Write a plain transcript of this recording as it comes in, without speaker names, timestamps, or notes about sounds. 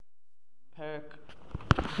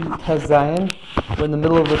Tez Zayin. We're in the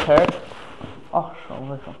middle of the parak. Oh,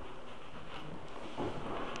 shalom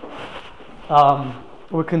aleichem.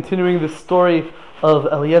 We're continuing the story of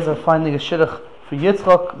Eliezer finding a shidduch for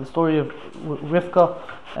Yitzchak, the story of Rivka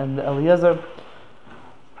and Eliezer.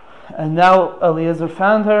 And now Eliezer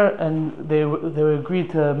found her, and they agreed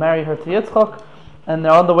to marry her to Yitzchak, and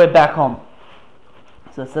they're on the way back home.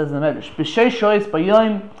 So it says in the Medrash, B'shei shoyis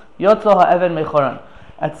b'yoyim yotzo ha'eved mechoran.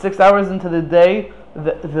 At 6 hours into the day,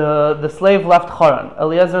 the slave left Haran.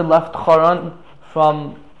 Eliezer left Haran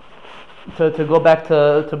to go back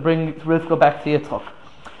to bring Rivka back to Yitzchak.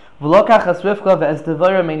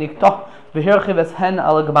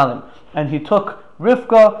 And he took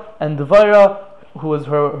Rivka and Devorah, who was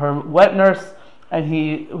her wet nurse, and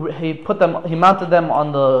he mounted them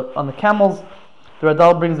on the camels. The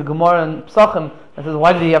Radal brings a Gemara in Psachim and says,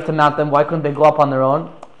 why did he have to mount them? Why couldn't they go up on their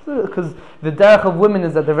own? Because the derech of women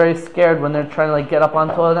is that they're very scared when they're trying to get up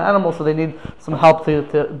onto an animal, so they need some help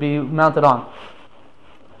to be mounted on.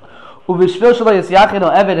 And so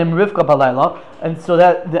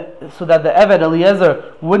that the Eved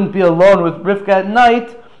Eliezer wouldn't be alone with Rivka at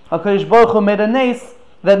night, HaKadosh Baruch Hu made a nace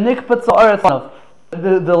that nikpatz ha'aretz,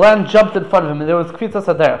 the land jumped in front of him, and there was kvitzas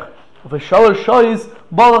haderech.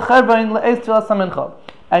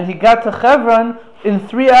 And he got to Hebron in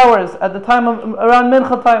 3 hours at the time of around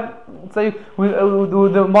Mincha time. So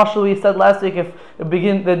the marshal we said last week, if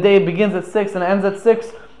the day begins at 6 and ends at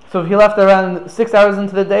 6, so if he left around 6 hours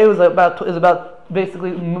into the day, it was about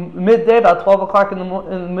basically midday, about 12 o'clock in the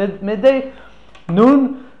midday,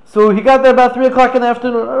 noon. So he got there about 3 o'clock in the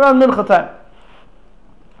afternoon, around Mincha time.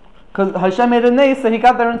 Because Hashem made a nace that he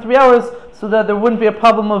got there in 3 hours, so that there wouldn't be a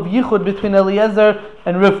problem of yichud between Eliezer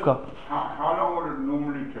and Rivka. How long would it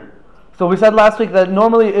normally take? So we said last week that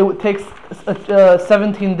normally it takes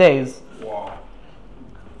 17 days. Wow.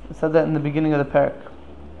 We said that in the beginning of the parak.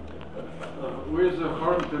 Where's the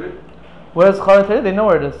Haran today? Where's Haran today? They know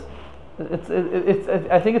where it is. It's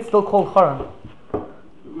I think it's still called Haran.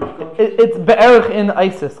 It's Be'erich in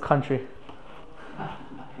ISIS country.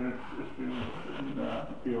 It's in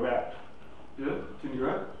Iraq. Yeah, it's in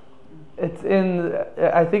Iraq? It's in,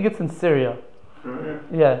 I think it's in Syria.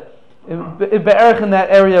 Yeah. Be'erich in that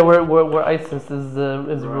area where ISIS is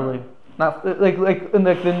ruling. Not like in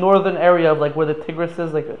the northern area of where the Tigris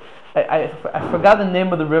is. I forgot the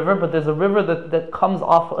name of the river, but there's a river that comes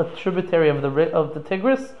off a tributary of the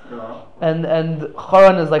Tigris, and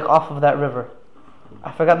Haran is off of that river.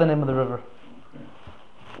 I forgot the name of the river.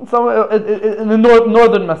 So in the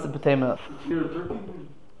northern Mesopotamia.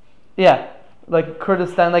 Yeah,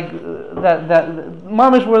 Kurdistan, that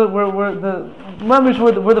Mamish where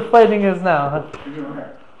the fighting is now.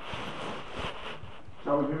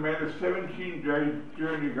 So he made a 17-day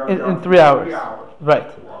journey in 3 hours. 3 hours.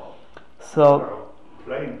 Right. Wow. So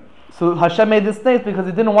Hashem made this nace because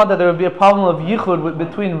he didn't want that there would be a problem of yichud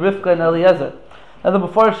between Rivka and Eliezer. And the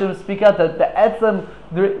before Hashem speak out that the etzem,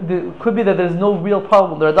 there could be that there's no real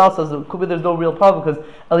problem. The Radal says it could be there's no real problem because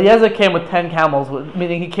Eliezer came with 10 camels,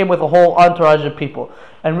 meaning he came with a whole entourage of people.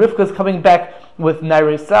 And Rivka's coming back with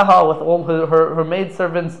Nairi Saha, with all her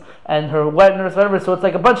maidservants and her wet nurse, whatever. So it's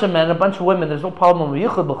a bunch of men, a bunch of women. There's no problem with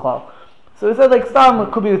yichud b'chal. So he said Stam,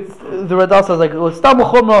 it could be, the Radal says it was Stam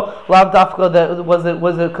Chumra, Lav Dafka, that was it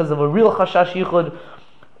because of a real chashash yichud.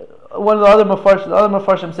 One of the other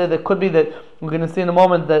mafarshim say that it could be that we're going to see in a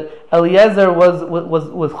moment that Eliezer was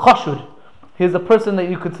chashud. He's a person that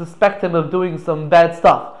you could suspect him of doing some bad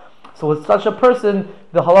stuff. So with such a person,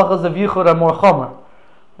 the halachas of yichud are more chomer.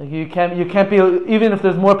 You can't be, even if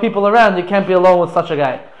there's more people around, you can't be alone with such a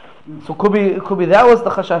guy. So could be that was the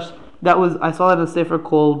chashash. I saw that in a sefer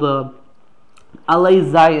called Alei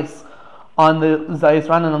Zayis on the Zayis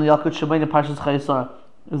Ranan on the Yalkut Shabbat in Parshas Chayesara.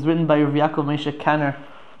 It was written by Rav Yaakov Moshe Kanner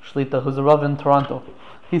Shlita, who's a Rav in Toronto.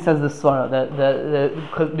 He says this svara that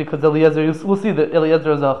because Eliezer, we'll see that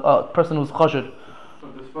Eliezer is a person who's chashud. So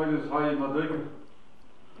despite his high madrigah,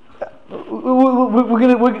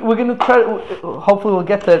 we're gonna try. Hopefully, we'll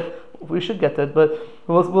get that. We should get that, but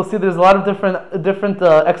we'll see. There's a lot of different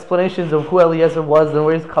explanations of who Eliezer was and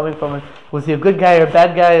where he's coming from. And was he a good guy or a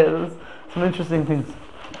bad guy? Some interesting things.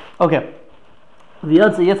 Okay. So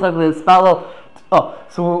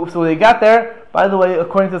they got there. By the way,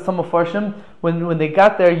 according to some of Farshim, when they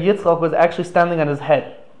got there, Yitzchak was actually standing on his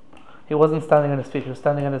head. He wasn't standing on his feet. He was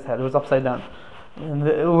standing on his head. It was upside down. And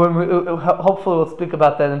hopefully we'll speak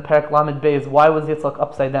about that in Parak Lamed Beis. Why was Yitzchak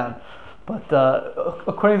upside down? But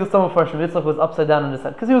according to some of Farshim, Yitzchak was upside down on his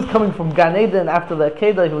head because he was coming from Gan Eden after the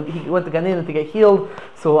Akedah. He went to Gan Eden to get healed.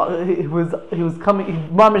 So he was coming.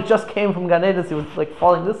 Mamish just came from Gan Eden. So he was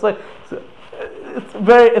falling this way. So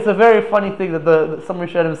it's a very funny thing that some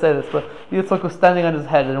Rishonim say this, but Yitzchak was standing on his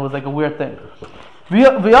head and it was like a weird thing.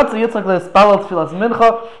 Yitzchak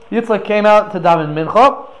came out to daven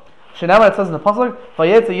mincha. Shenamar, it says in the pasuk,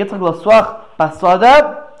 Vayetze Yitzchak l'suach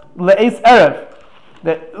basada le'es erev,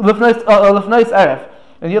 l'fnais erev.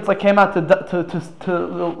 And Yitzchak came out to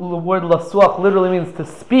the word lasuach literally means to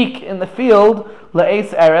speak in the field, le'es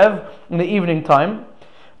erev, in the evening time.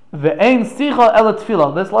 Ve'ein sicha el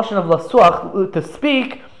tefillah. This lashon of lasuach, to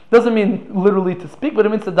speak, doesn't mean literally to speak, but it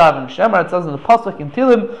means to daven. Shemar, it says in the pasuk in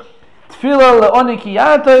Tilim, tefillah le'oni ki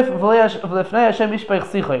ya'atov v'lefnei Hashem yishpech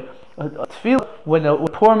sichoi. Tefillah, when a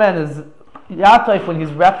poor man is ya'atov, when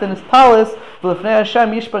he's wrapped in his talis, v'lefnei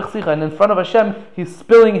Hashem yishpech sichoi, and in front of Hashem he's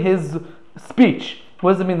spilling his speech.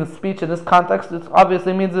 What does it mean, the speech in this context? It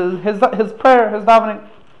obviously means his prayer, his davening.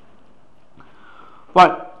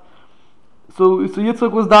 Right. So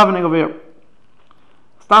Yitzchak was davening over here.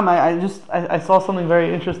 Stam, I saw something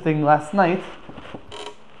very interesting last night.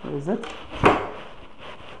 Where is it?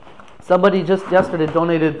 Somebody just yesterday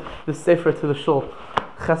donated the sefer to the shul.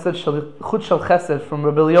 Chesed Chut Shel Chesed from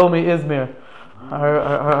Rabbi Yomi Izmir,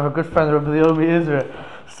 our good friend Rabbi Yomi Izmir.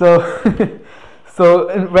 So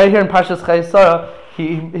right here in Parshas Chayei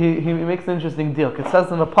he makes an interesting deal. It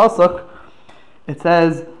says in the pasuk, it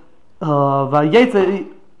says, Vayetze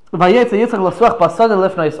Yitzchak l'suach basada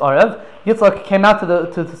lefnais arev. Yitzchak came out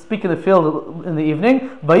to speak in the field in the evening.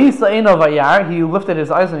 Vayisa eino vayar. He lifted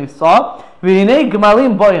his eyes and he saw. V'hinei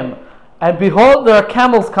gemalim boyim. And behold, there are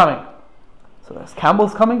camels coming. So there's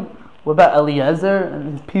camels coming. What about Eliezer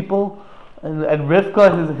and his people and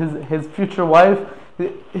Rivka, his future wife?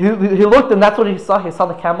 He looked and that's what he saw. He saw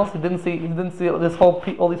the camels. He didn't see this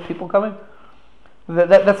all these people coming.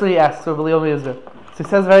 That's what he asked. So Rabbi Yomi Izra. So he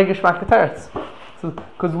says very geshmak teretz.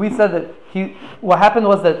 Because we said that what happened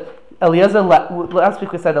was that Eliezer last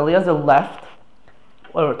week we said Eliezer left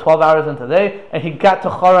 12 hours into the day and he got to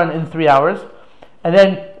Haran in 3 hours. And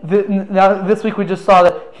then now this week we just saw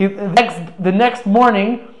that the next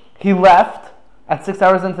morning he left at 6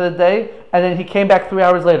 hours into the day and then he came back 3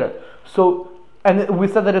 hours later. So, and we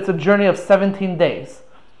said that it's a journey of 17 days.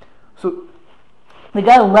 So the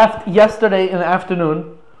guy left yesterday in the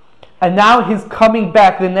afternoon and now he's coming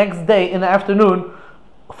back the next day in the afternoon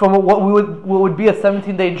from what would be a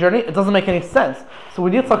 17-day journey. It doesn't make any sense. So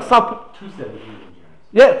when Yitzchak saw 2 17-day journeys.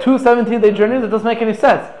 Yeah, 2 17-day journeys. It doesn't make any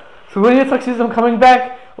sense. So when Yitzchak sees him coming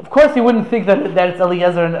back, of course he wouldn't think that it's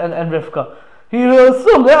Eliezer and Rivka. He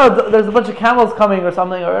assumed, there's a bunch of camels coming or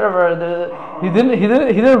something or whatever. He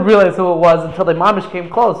didn't realize who it was until the mamish came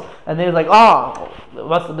close, and they was like, it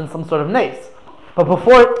must have been some sort of nace. But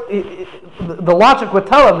before, the logic would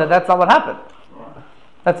tell him that that's not what happened.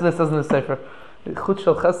 That's what this says in the sefer. Chut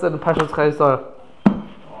Shel Chesed and Parshas Chayei.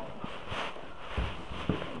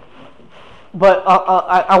 But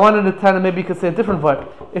I wanted to tell him maybe you could say a different word.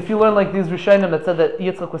 If you learn like these Rishonim that said that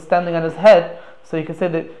Yitzchak was standing on his head, so you could say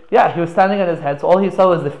that, yeah, he was standing on his head, so all he saw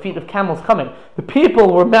was the feet of camels coming. The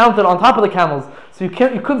people were mounted on top of the camels, so you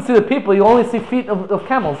couldn't see the people, you only see feet of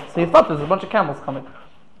camels. So you thought there's a bunch of camels coming.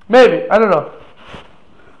 Maybe, I don't know.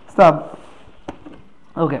 Stop.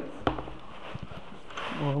 Okay.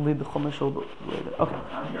 We'll leave the Chumash a little bit later. Okay.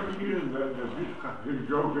 I never used the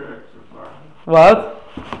yoga exercise. What?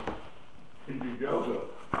 He did yoga.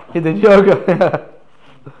 He did yoga.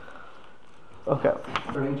 Okay.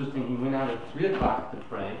 Very interesting. He went out at 3 o'clock to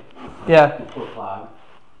pray. Yeah. Before Flag,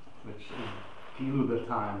 which is Pilu the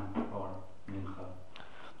time for Mincha.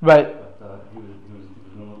 Right. But he was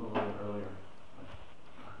a little bit earlier.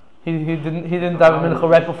 He didn't daven mincha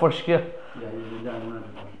right before Shkia. Yeah, he did that before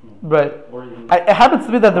Shkia. Right. It happens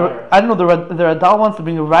to be that the Radal wants to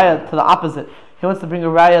bring a raya to the opposite. He wants to bring a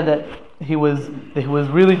raya that he was going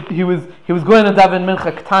to daven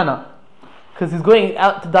mincha ktana, because he's going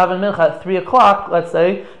out to daven mincha at 3 o'clock, let's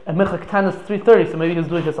say, and mincha ktana is 3:30. So maybe he's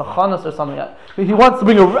doing his achanas or something. He wants to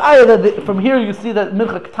bring a raya that from here you see that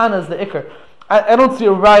mincha ktana is the ikr. I don't see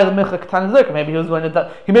a raya that mincha ktana is the ikr. Maybe he was going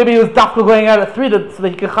to maybe he was dafka going out at 3 so that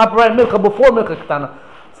he could chap right mincha before mincha ktana.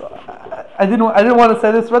 So I didn't want to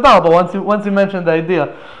say this Radal, but once you mentioned the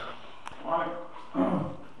idea.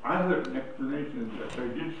 I heard an explanation that the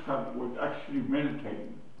Yitzchak was actually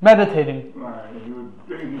meditating. Meditating. Right, he was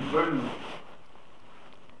getting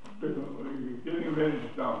ready to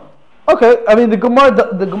start. Okay, I mean the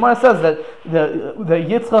Gemara says that the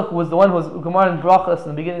Yitzchak was the one who was Gemara in Brachas in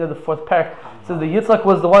the beginning of the 4th parak. Says the Yitzchak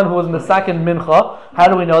was the one who was Mesakin Mincha. How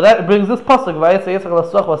do we know that? It brings this pasuk Vayetze Yitzchak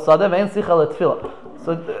l'suach basada ve'en sicha letefila.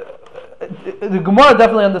 So the Gemara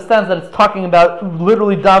definitely understands that it's talking about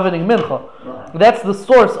literally davening Mincha. Right. That's the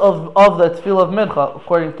source of the tefillah of Mincha,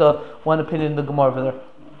 according to one opinion in the Gemara over there.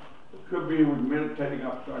 Could be with meditating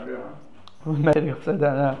upside down. Meditating upside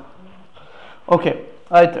down, yeah. Okay,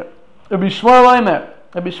 right there. Rabbi Shmuel Omer.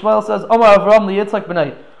 Rabbi Shmuel says, Omar Avram liYitzchak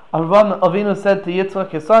b'nai. Avram Avinu said to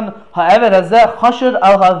Yitzchak his son, Ha'eved hazeh chashud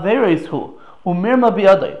al haveres hu, umirma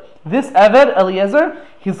biyadai. This Eved, Eliezer,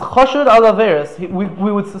 he's chashud al haveres.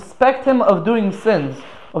 We would suspect him of doing sins,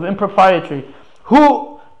 of impropriety.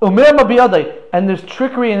 Who umirma biyadai, and there's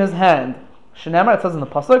trickery in his hand. Shenamar, it says in the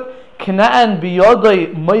pasuk, Canaan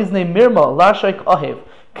biyadai moizne mirma lashayk ahev.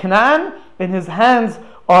 Canaan, in his hands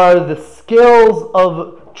are the scales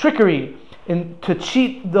of trickery to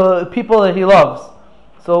cheat the people that he loves.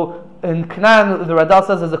 So in Canaan, the Radal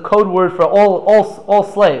says is a code word for all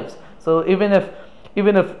slaves. So even if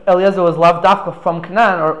Eliezer was lavdafka from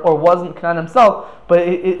Canaan or wasn't Canaan himself, but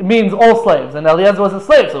it means all slaves, and Eliezer was a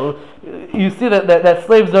slave. So you see that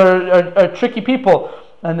slaves are tricky people,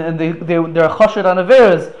 and they're chashud on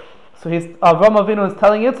averes. So Avram Avinu is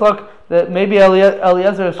telling Yitzchak that maybe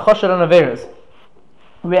Eliezer is chashud on averes.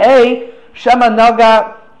 Re'ei shema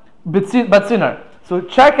naga batzinar. So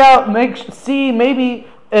check out, see maybe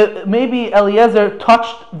Eliezer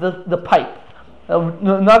touched the pipe.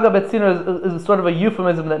 Naga Betziner is sort of a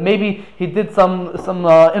euphemism that maybe he did some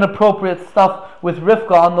inappropriate stuff with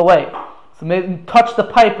Rivka on the way. So maybe touch the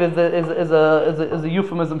pipe is a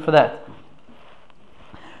euphemism for that.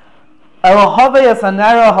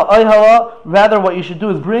 Rather, what you should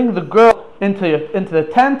do is bring the girl into the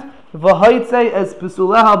tent, and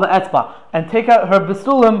take out her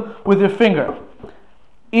besulim with your finger.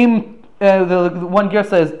 The one ger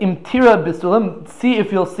says im tira bisulim, see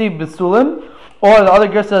if you'll see bisulim, or the other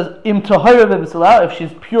ger says im tahira bisulah, if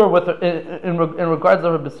she's pure with her, in regards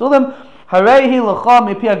to her bisulim, harehi l'cha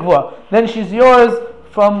mipi agvur, then she's yours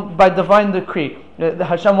by divine decree.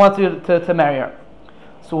 Hashem wants you to marry her.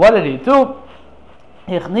 So what did he do?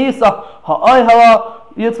 Ichnisa ha'ayhala,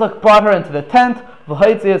 Yitzchak brought her into the tent. And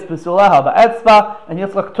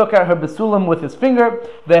Yitzchak took out her besulim with his finger.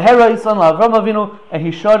 And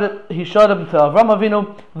he showed him to Avram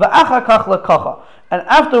Avinu. And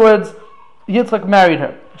afterwards, Yitzchak married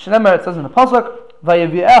her. Shneimar, it says in the pasuk,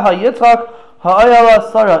 Vayivieha Yitzchak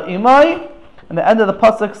ha'ayala Sarah imai. And the end of the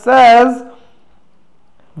pasuk says,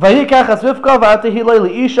 Vayikach asvivka va'atehilei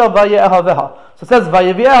li'isha vayye'ahaveha. So it says,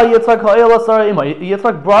 Vayivieha Yitzchak ha'ayala Sarah imai.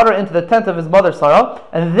 Yitzchak brought her into the tent of his mother Sarah,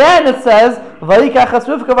 and then it says, Vayikach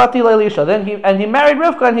asvivka va'atehilei li'isha. Then he married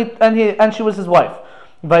Rivka, and she was his wife.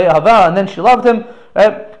 Vayye'ahaveha, and then she loved him.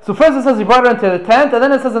 Right? So first it says he brought her into the tent, and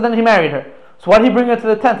then it says, and then he married her. So why did he bring her to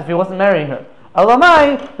the tent if he wasn't marrying her?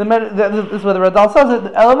 Elamai, this is where the Radal says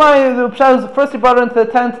it. Elamai, the pshat is first he brought her into the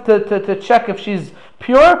tent to check if she's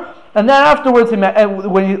pure, and then afterwards,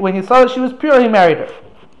 when he saw that she was pure, he married her.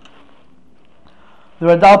 The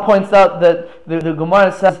Radal points out that the Gemara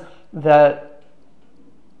says that.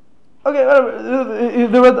 Okay, whatever.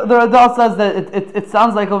 The Radal says that it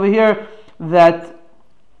sounds like over here that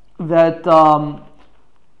Rivka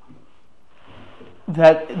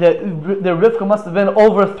must have been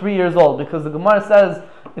over 3 years old, because the Gemara says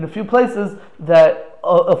in a few places that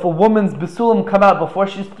if a woman's besulim come out before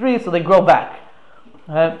she's 3, so they grow back.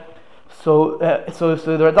 Right? So the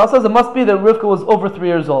Radal says it must be that Rivka was over 3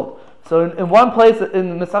 years old. So in one place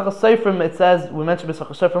in Mesachas Seifrim it says, we mentioned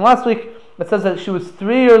Mesachas Seifrim last week, it says that she was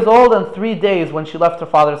 3 years old and 3 days when she left her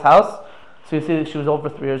father's house. So you see that she was over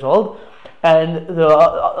 3 years old. And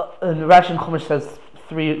Rashi and Chumash says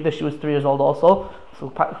that she was 3 years old also. So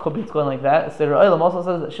it could be it's going like that. Seder Olam also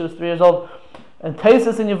says that she was 3 years old. And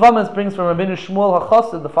Taisus in Yevamos brings from Rabbeinu Shmuel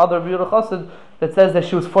HaChassid, the father of Yehuda Chassid, that says that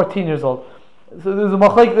she was 14 years old. So it's a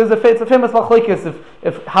famous machlokes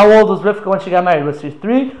if how old was Rivka when she got married? Was she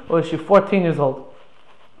 3 or was she 14 years old?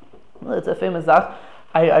 Well, it's a famous zach.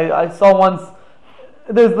 I saw once.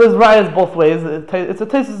 There's rayas both ways. It's a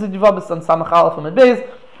Taisus in Yevamos on Samach Aleph and Beis,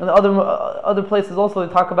 and other places also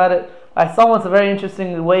they talk about it. I saw once a very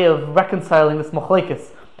interesting way of reconciling this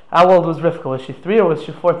machlokes. How old was Rivka? Was she 3 or was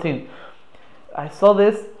she 14? I saw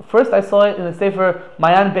this. First I saw it in the Sefer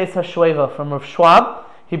Mayan Beis HaShoeva from Rav Schwab.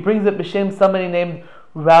 He brings it b'shem somebody named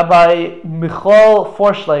Rabbi Michal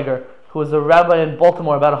Forschlager, who was a rabbi in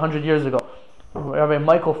Baltimore about 100 years ago. Rabbi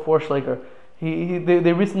Michael Forschlager.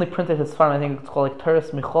 They recently printed his farm. I think it's called like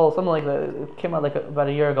Teres Michal, something like that. It came out about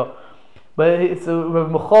a year ago. But Rabbi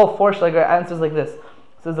Michal Forschlager answers like this. He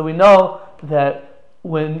says that we know that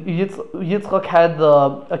when Yitzchak had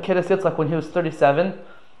the Akeres Yitzchak when he was 37,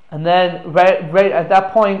 and then right at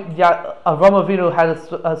that point, Avram Avinu had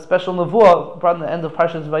a special nevuah brought in the end of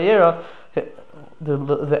Parshas Vayera,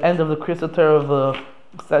 the end of the Kriyas Torah of the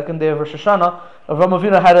second day of Rosh Hashanah. Avram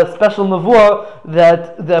Avinu had a special nevuah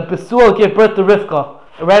that the Besuel gave birth to Rivka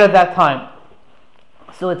right at that time.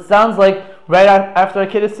 So it sounds like right after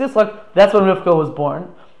Akedah Yitzchak, that's when Rivka was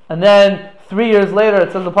born. And then 3 years later,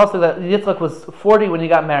 it says in the pasuk that Yitzchak was 40 when he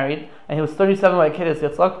got married, and he was 37 by Akedah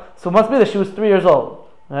Yitzchak. So it must be that she was 3 years old,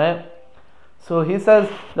 right? So he says,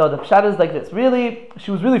 no, the pshat is like this. Really,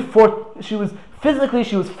 she was physically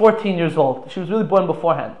 14 years old. She was really born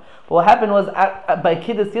beforehand. But what happened was, by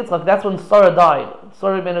Akedah Yitzchak, that's when Sarah died.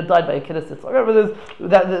 Sarah Rabbeinu died by Akedah Yitzchak. Remember,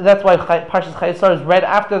 that's why Parshas Chayei Sarah is right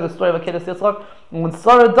after the story of Akedah Yitzchak. And when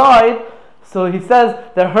Sarah died, so he says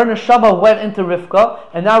that her neshama went into Rivka,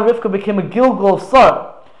 and now Rivka became a Gilgal of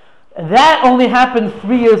Sarah. And that only happened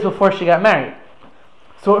 3 years before she got married.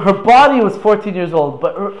 So her body was 14 years old,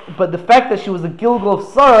 but the fact that she was a Gilgal of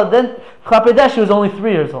Sarah, then Klapedah, she was only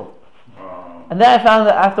 3 years old. And then I found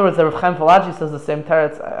that afterwards that Rav Chaim Falaji says the same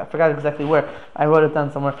teretz. I forgot exactly where. I wrote it down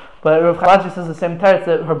somewhere. But Rav Chaim Falaji says the same teretz,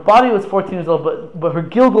 that her body was 14 years old, but her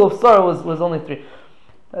Gilgal of Sarah was only 3.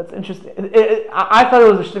 That's interesting. I thought it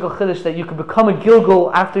was a shtickle chiddush that you could become a Gilgal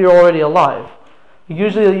after you're already alive.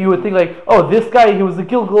 Usually you would think like, oh, this guy, he was a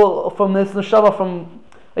Gilgal from this neshama from...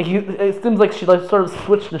 Like it seems like she sort of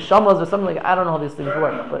switched neshamas or something. Like I don't know how these things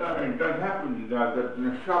work, but that happens. That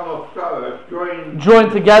neshama of Sarah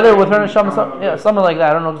joined together with her neshama. Yeah, something like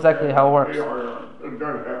that. I don't know exactly how it works. It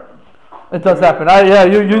does happen. It does happen.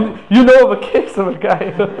 You know of a case of a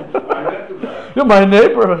guy. You're my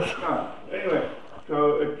neighbor. Anyway,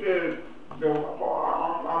 so it says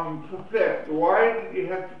I'm perplexed. Why did you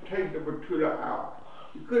have to take the Batula out?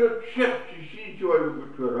 You could have checked to see the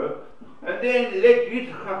Batula. And then let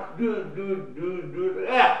Yitzchak do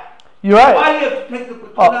that. You're right. Why do you have to take the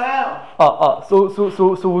Batula out?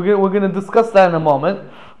 So we're gonna discuss that in a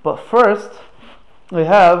moment. But first, we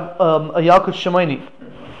have a Yalkut Shemaini.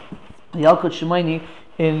 Yalkut Shemaini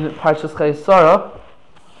in Parshas Chayei Sarah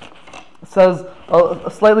says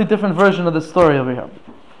a slightly different version of the story over here.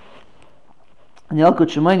 In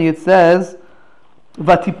Yalkut Shemaini it says.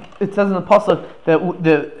 It says in the pasuk that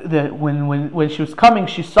when she was coming,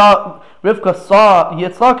 Rivka saw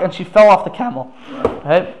Yitzchak and she fell off the camel.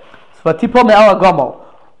 Right? So vatipo me'al hagamal.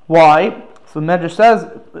 Why? So Medrash says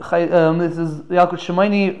this is Yalkut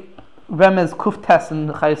Shemaini Remez Kuf Tes in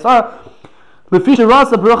Chayei Sarah. When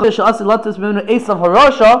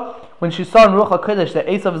she saw in Ruach HaKodesh that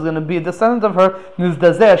Esav is going to be a descendant of her,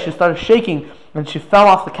 she started shaking and she fell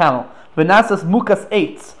off the camel. V'nasas mukas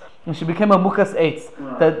eitz. And she became a mukas eitz,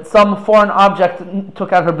 that some foreign object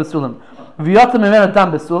took out her besulim. V'yatam mimena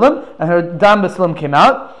dam besulim, and her dam besulim came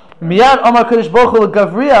out. Miyad Omar Kadosh Baruch Hu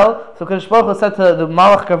Gavriel, so Kadosh Baruch Hu said to the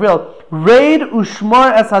Malach Gavriel, Raid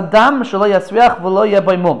ushmor es hadam shelo yasriach v'lo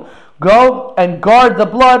yebaymum. Go and guard the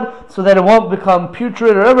blood so that it won't become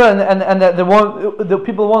putrid or whatever, and that the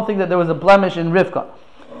people won't think that there was a blemish in Rivka.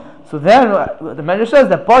 So then the Medrash says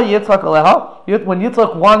that when Yitzchak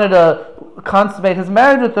wanted to consummate his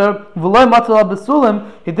marriage with her,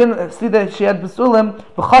 he didn't see that she had besulim.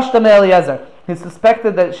 He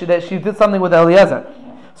suspected that she did something with Eliezer.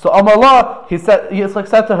 So Amallah, Yitzchak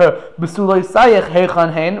said to her, "Besuloi sayich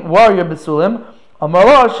heichan hein, where are your besulim?"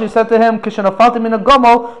 Amallah, she said to him, "Kishanafalti min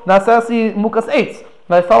agomol nasasi mukas eitz."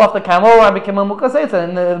 I fell off the camel, I became a mukas eitz,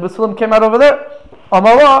 and the besulim came out over there.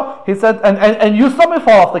 Amallah, he said, and you saw me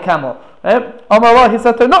fall off the camel. Right? Amallah, he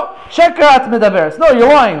said to her, no, shekat midaberes. No, you're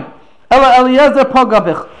lying. Eliezer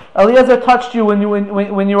pagabich. Eliezer touched you when you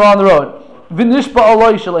were on the road. V'nishba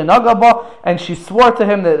aloi shalei nagaba, and she swore to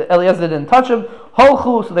him that Eliezer didn't touch him.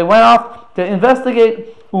 Holchu, so they went off to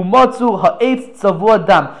investigate. Umatzu ha'etz tzavua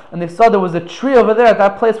dam, and they saw there was a tree over there at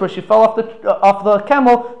that place where she fell off the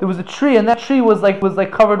camel. There was a tree, and that tree was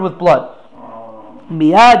covered with blood.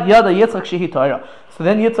 Miyad yada Yitzchak shehi tahira. So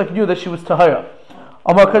then Yitzchak knew that she was tahira.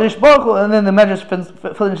 Amar Kadosh Baruch Hu, and then the Medrash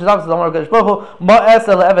finishes off. Amar Kadosh Baruch Hu, ma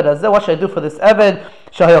esa le'eved hazeh. What should I do for this eved?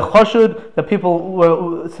 Shahaya chashud. The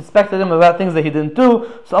people suspected him about things that he didn't do.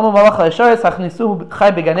 So Amar Malach ha'isharis hachnisuhu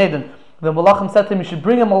chai began Eden. The Malachim said to him, you should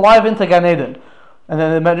bring him alive into Gan Eden. And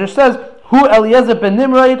then the Medrash says, Hu Eliezer ben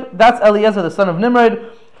Nimrod. That's Eliezer, the son of Nimrod.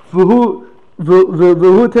 V'hu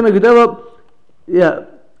temegedela. Yeah.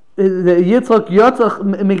 Yitzchak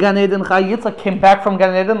came back from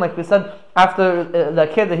Gan Eden, like we said, after the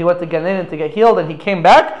kid that he went to Gan Eden to get healed, and he came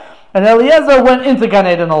back, and Eliezer went into Gan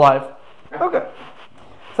Eden alive. Okay,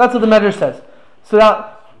 so that's what the Medrash says. So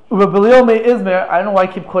now, Rabbi Leomi Izmir, I don't know why I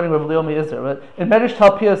keep quoting Rabbi Leomi Izmir, but in Medrash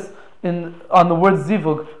Talpias, on the word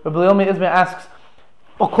zivug, Rabbi Leomi Izmir asks,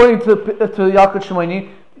 according to Yalkut Shemaini,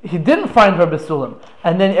 he didn't find her besulim,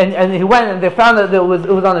 and then he went and they found that it was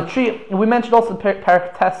on a tree. And we mentioned also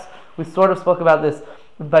Parak Tes. We sort of spoke about this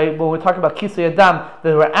when we talked about Kisei Adam.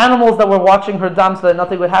 There were animals that were watching her dam so that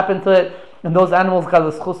nothing would happen to it, and those animals got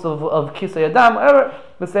the schus of Kisei Adam.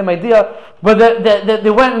 the same idea. But they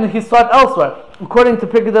went and he saw it elsewhere. According to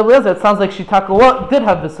Pirkei Eliezer, it sounds like Shitaka did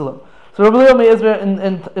have Basulim. So Rabbi Leah Me'ezber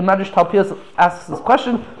in Medrash Talpias asks this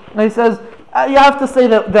question, and he says, you have to say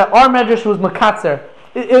that our Medrash was Makatzer.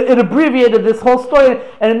 It abbreviated this whole story,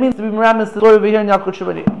 and it means to be Meramis the story over here in Yalkut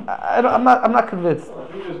Shebani. I'm not convinced. I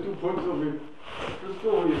think there's 2 points over here. First of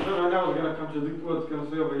all, what you said right now is going to contradict what it's going to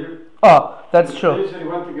say over here. Oh, that's true. You said he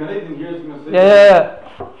went to Gan Eden, here it's going to say. Yeah.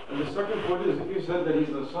 And the second point is, if you said that he's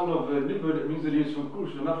the son of Nibud, it means that he's from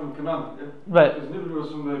Cush and not from Canaan. Yeah? Right. Because Nibud was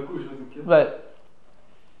from Cush, I think. Yeah? Right.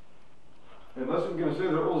 Unless we're going to say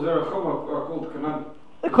that all Zerachim are called Canaan.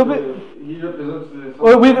 It could be. He represents the.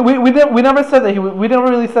 Well, we never said that we never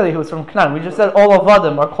really said that he was from Canaan. We just said all of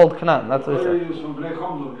Adam are called Canaan. That's what we said. He was from Bnei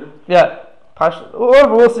Chamlon, yeah?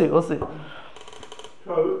 Whatever, we'll see.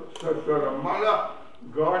 So the mother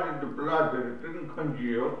guarded the blood that it didn't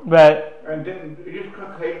congeal. Right. And then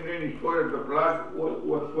Rivka came in and he saw that the blood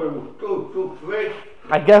was still fresh.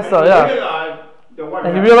 I guess so, and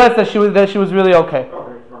yeah. He realized that she was really okay.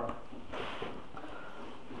 Okay, fine.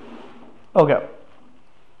 Okay.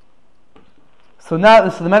 So the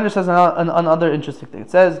Medrash says another interesting thing. It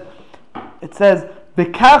says,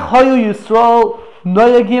 "B'kach hayu Yisrael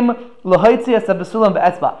noyagim lahaitzi es besulam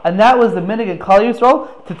be'etzba," and that was the minhag in Kal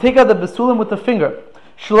Yisrael to take out the besulam with the finger.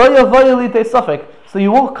 Shlo yavayu litei safek, so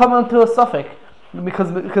you won't come into a safek,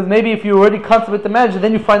 because maybe if you already consummate the marriage,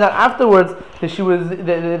 then you find out afterwards that she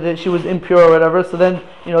was impure or whatever. So then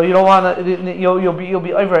you don't want to. You'll be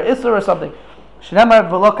over an issur or something. Shneimar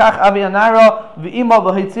v'lokach avi anara v'ima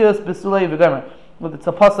v'haitzius besulei v'gomer. It's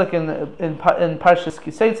a pasuk in Parshas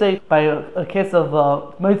Kiseitze by a case of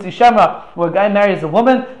Moitzi Shemra, where a guy marries a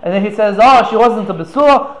woman and then he says, she wasn't a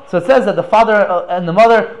besula. So it says that the father and the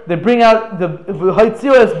mother, they bring out the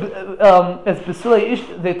Haitziu as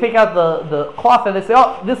besula. They take out the cloth and they say,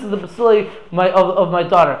 this is the besula of my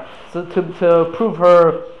daughter, so to prove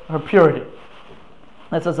her purity.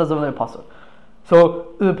 That's what it says over the pasuk.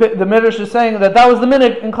 So the Midrash is saying that was the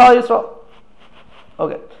minhag in Klal Yisrael.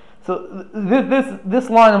 Okay. So this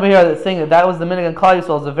line over here that's saying that was the minhag in Klal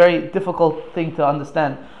Yisrael is a very difficult thing to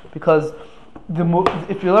understand, because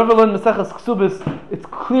if you ever learn Maseches Ksubis, it's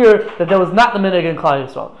clear that was not the minhag in Klal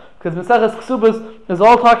Yisrael. Because Maseches Ksubis is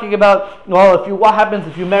all talking about, what happens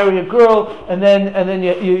if you marry a girl and then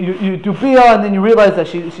you do bia and then you realize that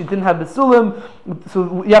she didn't have besulim,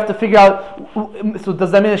 so you have to figure out. So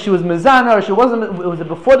does that mean that she was mezana or she wasn't? Was it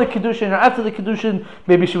before the kiddushin or after the kiddushin?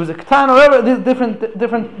 Maybe she was a katan or whatever. There's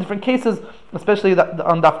different cases, especially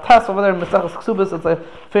on Daf Tes over there in Maseches Ksubis. It's a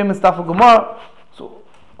famous Daf of Gemara. So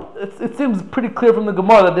it seems pretty clear from the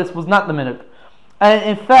Gemara that this was not the minhag, and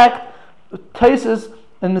in fact, Taisus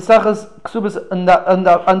in Maseches Ksubis and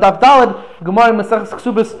Daf Daled, Gemara in Maseches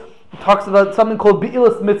Ksubis talks about something called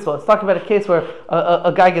Be'ilas Mitzvah. It's talking about a case where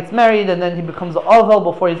a guy gets married and then he becomes an Ovel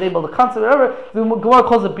before he's able to consummate whatever. The Gemara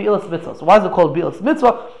calls it Be'ilas Mitzvah. So why is it called Be'ilas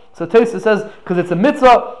Mitzvah? So Tosfos says because it's a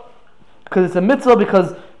mitzvah because the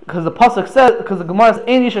pasuk says, because the Gemara says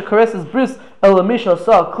Ein isha kareses bris elamisha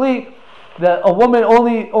sa kli, that a woman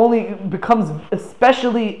only becomes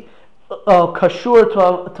especially kashur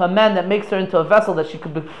to a man that makes her into a vessel that she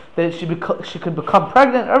could become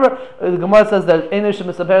pregnant. The Gemara says that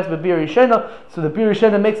so the bir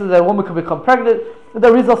rishena makes it that a woman could become pregnant.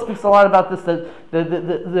 The Rizal speaks a lot about this, that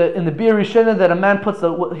in the bir rishena that a man puts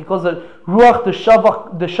he calls it ruach the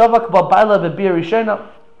shavak ba'baila b'bir rishena.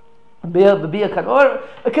 It's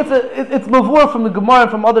mavur from the Gemara and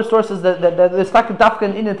from other sources that there's like a dafka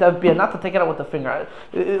in it to have beer, not to take it out with the finger.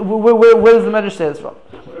 Where does the Medrash say this from?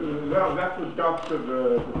 That's what Dr.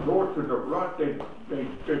 the Lord to the blood, the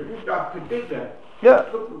doctor did that. Yeah.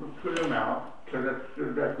 Put him out so that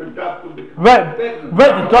the doctor become right.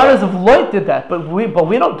 The daughters of Lot did that, but we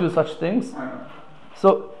don't do such things.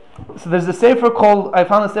 So there's a sefer called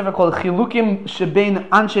Chilukim Shebein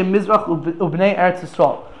Anshe Mizrach Ubnei Eretz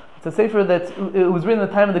Yisrael. It's a sefer it was written in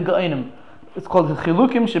the time of the Ga'anim. It's called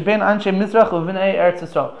Chilukim Shebein Anshe Mizrach Ubnei Eretz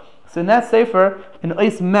Yisrael. So in that sefer, in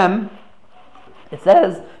Ois Mem, it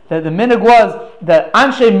says that the minhag was that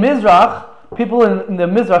Anshe Mizrach, people in the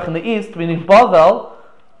Mizrach, in the east, meaning Bavel,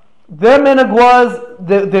 their minhag was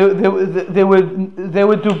they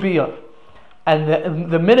would do biyah, and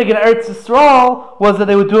the minhag in Eretz Yisrael was that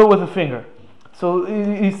they would do it with a finger. So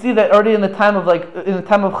you see that already in the time of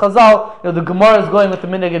Chazal, the Gemara is going with the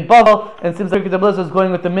minhag in Bavel, and it seems like the Blizzard is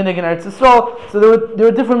going with the minhag in Eretz Yisrael. So there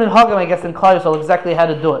were different minhagim, I guess, in Klal Yisrael exactly how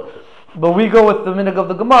to do it. But we go with the minhag of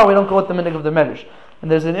the Gemara, we don't go with the minhag of the Medrash. And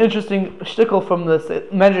there's an interesting shtickle from the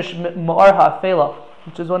Medrash Ma'ar HaAfela,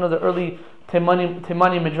 which is one of the early Teimani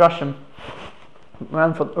Midrashim.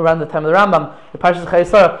 around the time of the Rambam, the Parshas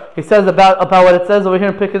Chayesara, he says about what it says over here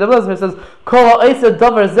in Pirkei Avos. He says, "Kol ha'oser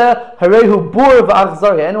davar zeh harehu bur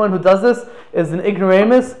v'achzaria." Anyone who does this is an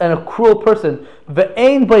ignoramus and a cruel person.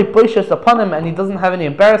 Ve'ein by boishes upon him, and he doesn't have any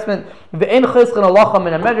embarrassment. Ve'ein chayeskin halacha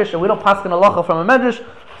min a medrash, and we don't pass in halacha from a medrash.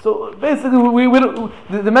 So basically, we don't,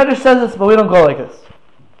 the medrash says this, but we don't go like this.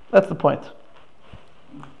 That's the point.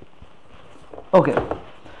 Okay.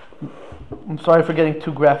 I'm sorry for getting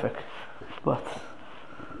too graphic, but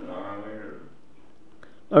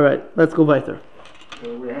all right, let's go weiter.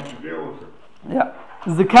 So we have to deal with it. Yeah.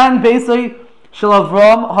 Zakan Beisai Shel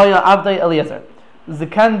Avram Haya Avdai Eliezer.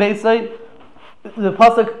 Zakan Beisai. The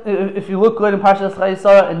pasuk, if you look good in Parshas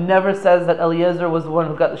Chayesara, it never says that Eliezer was the one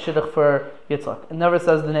who got the shidduch for Yitzchak. It never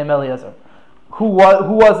says the name Eliezer. Who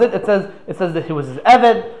was it? It says that he was his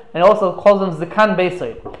Eved, and it also calls him Zakan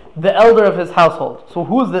Beisai, the elder of his household. So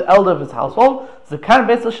who's the elder of his household? Zakan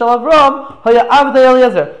Beisai Shel Avram Haya Avdai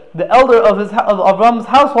Eliezer. The elder of Avram's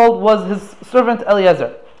household was his servant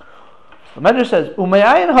Eliezer. The Medrash says,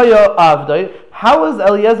 Umayayin Haya Avdai. How is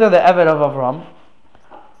Eliezer the Eved of Avram?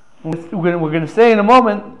 We're going to say in a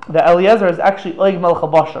moment that Eliezer is actually Oig Melech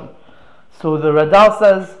HaBashan. So the Radal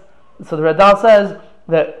says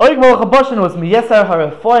that Oig Melech HaBashan was Miyeser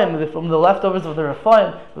HaRefaim, from the leftovers of the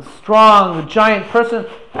Refaim, a strong, giant person.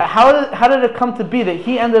 How did it come to be that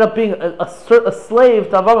he ended up being a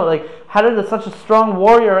slave to Avram? Like, how did such a strong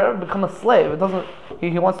warrior become a slave? It doesn't.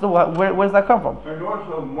 He wants to know where does that come from? And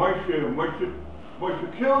also Moshe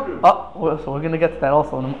killed him. Oh, so we're going to get to that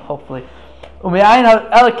also, hopefully. When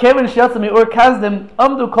Avram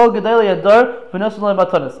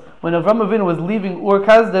Avinu was leaving Ur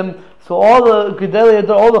Kasdim, so all the Gedalei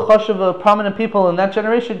Adar, all the Chashuv, prominent people in that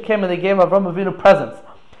generation came and they gave Avram Avinu presents.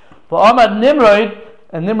 But Ahmad Nimrod,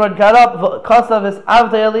 and Nimrod got up, Kasav is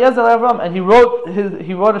Avdai Eliezer Avram, and he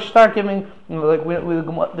wrote a shtar giving, like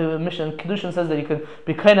the mission Kedushin says that you could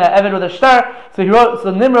be kind of Eved with a shtar. So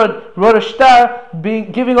Nimrod wrote a shtar,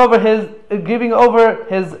 giving over his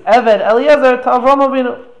Eved Eliezer to Avram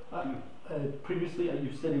Avinu. Previously,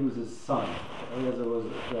 you said he was his son. Eliezer was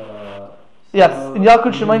yes, in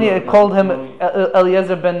Yalkut Shemini it called him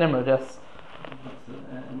Eliezer ben Nimrod. Yes.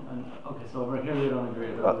 Okay, so over here we don't agree.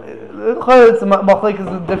 It's a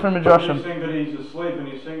different midrashim. He's saying that he's a slave, and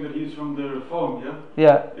he's saying that he's from the Reform, yeah?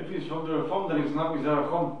 Yeah. If he's from the Reform, then he's not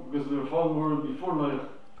Mizarachom, because the Reform were before Noach.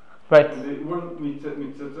 Right. And they weren't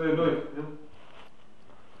Mitzatzei Noach, yeah?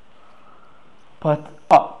 But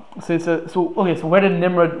so where did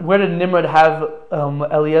Nimrod have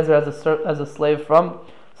Eliezer as a slave from?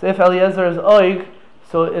 So if Eliezer is Oig,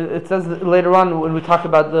 so it says later on when we talk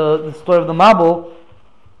about the story of the Mabul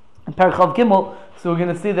in Parachav Gimel. So we're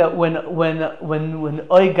going to see that when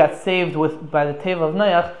Oig got saved by the Teva of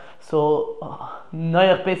Noach, so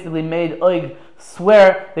Noach basically made Oig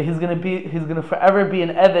swear that he's going to forever be an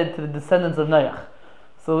Eved to the descendants of Noach.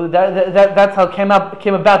 So that's how it came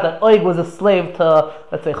about that Oig was a slave to,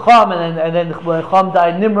 let's say, Cham, and then when Cham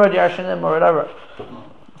died, Nimrod, Yarshanim, or whatever.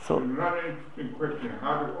 So another interesting question: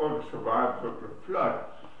 how did Oig survive such a flood?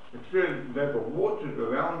 It says that the waters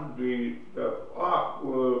around the ark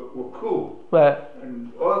were cool, right.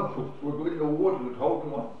 And Oig was in the water, was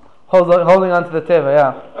holding on to the Teva,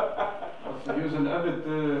 yeah. So he was an Eved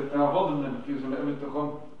to Avodim, then he was an Eved to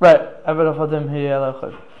Cham. Right, Eved Avodim he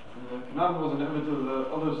Elachad. Canaan was an Eved to the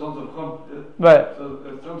other sons of Cham. Right. So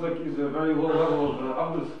it sounds like he's a very low level of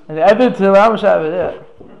Avdus. And Eved to Ramash Eved, yeah.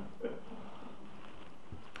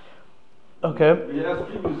 Okay. You asked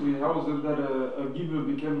previously, how is it that a Gibber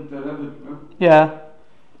became the Eved? Yeah.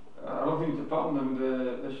 I don't think it's a problem.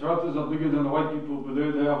 The Shratas are bigger than the white people, but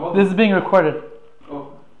they have other. This is being recorded.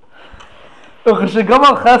 Oh.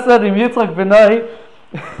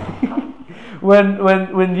 when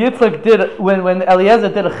Eliezer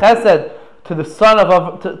did a chesed to the son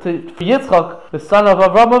of for Yitzchak, the son of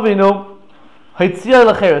Avram Avinu,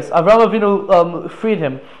 Avram Avinu freed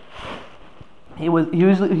him. He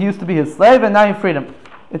used to be his slave, and now he freed him.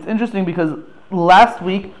 It's interesting because last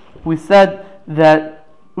week we said that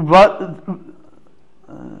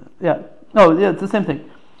it's the same thing.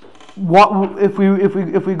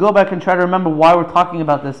 If we go back and try to remember why we're talking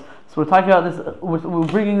about this, so we're talking about this. We're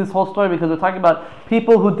bringing this whole story because we're talking about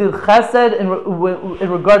people who did chesed in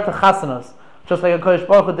regard to chasanas, just like HaKadosh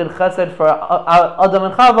Baruch Hu did chesed for Adam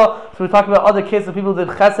and Chava. So we're talking about other cases of people who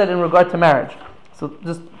did chesed in regard to marriage. So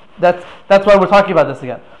just that's why we're talking about this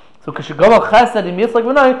again. So Kishigama Chesed in Yitzchak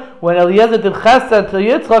V'nai, when Eliezer did Chesed to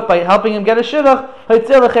Yitzchak by helping him get a shidduch,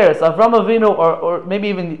 Haitzir Lecheres, Avram Avinu, or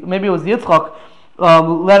maybe it was Yitzchak,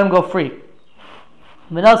 let him go free.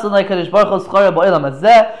 Kadosh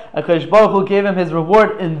Baruch Hu gave him his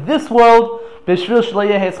reward in this world. b'shvil shelo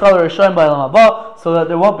yehei schar l'rishoyim ba'olam haba, so that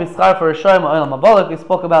there won't be schar for rishoyim ba'olam haba, like we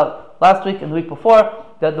spoke about last week and the week before,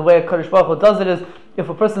 that the way a Kadosh Baruch Hu does it is, if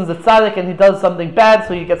a person is a tzaddik and he does something bad,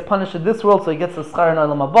 so he gets punished in this world, so he gets a schar in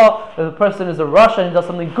olam haba. If a person is a rasha and he does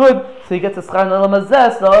something good, so he gets a schar in olam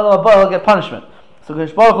hazeh, so olam haba he'll get punishment. So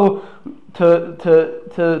Kadosh Baruch Hu,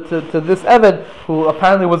 to this Eved, who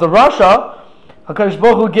apparently was a rasha, HaKadosh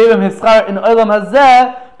Baruch Hu gave him his schar in olam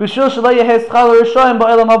hazeh, b'shul shelo yehei schar l'rishoyim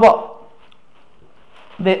ba'olam haba.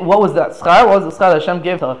 What was that schar? What was the schar that Hashem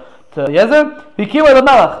gave to Eliezer? Hikimu el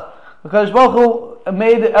melech. HaKadosh Baruch Hu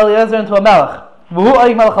made Eliezer into a melech. V'hu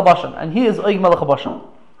oig melech habasham, and he is oig melech habasham.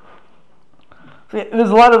 So there's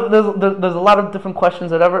a lot of different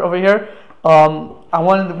questions over here.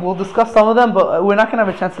 We'll discuss some of them, but we're not going to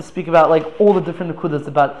have a chance to speak about like all the different nekudas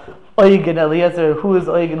about oig and Eliezer, who is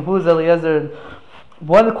oig and who is Eliezer.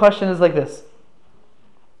 One question is like this.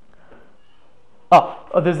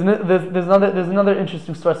 There's another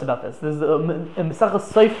interesting source about this. There's in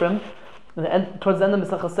Mesachas Seifrim. Towards the end of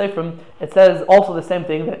Mesachas Seifrim, it says also the same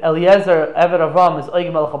thing, that Eliezer, Eved Avram, is Oig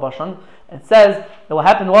Melech HaBashan. It says that what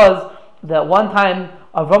happened was that one time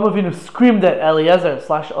Avram Avinu screamed at Eliezer /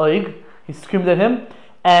 Oig. He screamed at him,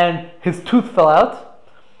 and his tooth fell out.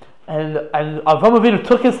 And Avram Avinu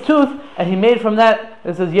took his tooth, and he made from that,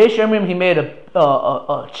 it says Yesh Emrim, he made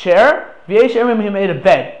a chair, Yesh Emrim, he made a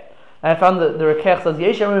bed. And I found that the Rekech says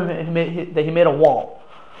Yesh Emrim, that he made a wall.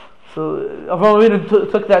 So Avram Avinu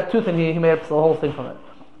took that tooth and he made up the whole thing from it.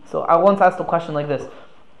 So I once asked a question like this.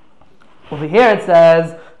 Over here it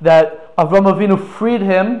says that Avram Avinu freed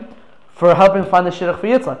him for helping find the shidduch for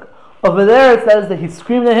Yitzchak. Over there it says that he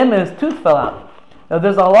screamed at him and his tooth fell out. Now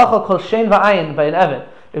there's a halacha called shein va'ayin by an Eved.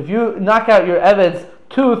 If you knock out your Eved's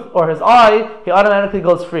tooth or his eye, he automatically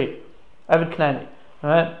goes free. Eved Knani.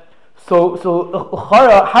 Alright? So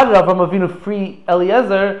how did Avram Avinu free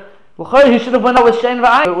Eliezer? He should have went out with shein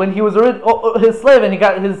va'ayin when he was his slave and he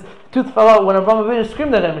got his tooth fell out. When Avram Avinu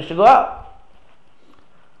screamed at him, he should go out.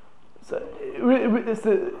 So really,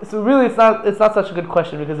 it's not such a good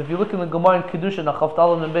question, because if you look in the Gemara in Kedushin, Chaf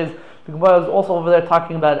Daled and Beis, the Gemara is also over there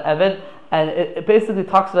talking about Eved, and it basically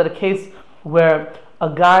talks about a case where a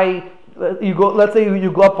guy, let's say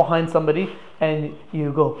you go up behind somebody and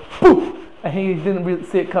you go boom, and he didn't really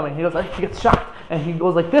see it coming. He gets shocked. And he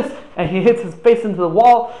goes like this, and he hits his face into the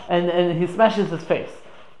wall, and he smashes his face.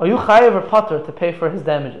 Are you chayav or pater to pay for his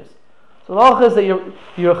damages? So the halacha is that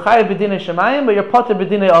you're chayav b'dinei shemayim, but you're pater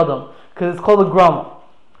b'dinei adam, because it's called a grama.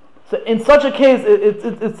 So in such a case,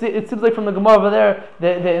 it seems like from the Gemara over there,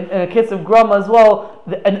 that in a case of grama as well,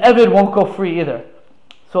 an Eved won't go free either.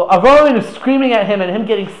 So Avram is screaming at him and him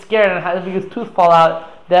getting scared and having his tooth fall out.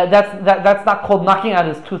 That's not called knocking out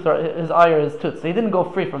his tooth or his eye or his tooth. So he didn't go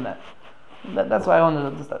free from that. That's why I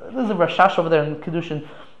wanted to. There's a Rashash over there in Kedushin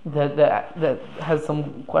that has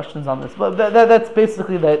some questions on this, but that's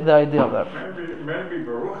basically the idea of that. Maybe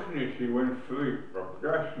Baruch Nishi went free from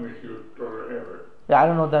Gash Nishi or ever. Yeah, I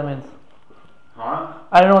don't know what that means. Huh?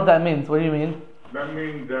 I don't know what that means. What do you mean? That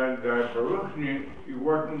means that Baruch Nishi, he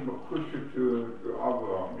wasn't Bakusha to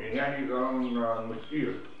Abraham. He had his own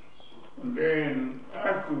Messiah. And then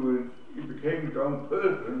afterwards, he became his own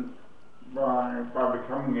person. By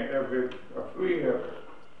becoming a free Eved.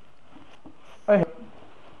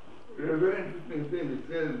 There's a very interesting thing. It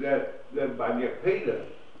says that by the Akedah.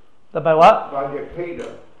 That by what? By the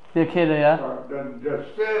Akedah. The Akedah, yeah. The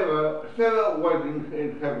Sarah was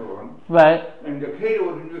in Hebron. Right. And the Akedah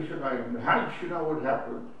was in Yerushalayim. How did you know what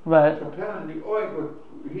happened? Right. So apparently,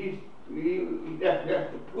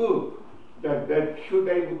 that's to prove that she was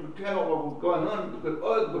able to tell her what was going on, because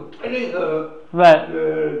Og was telling her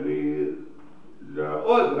the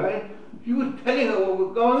Og, right? He was telling her what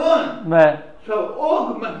was going on. Right. So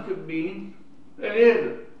Og must have been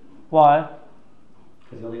Eliezer. Why?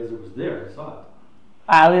 Because Eliezer was there, I saw it.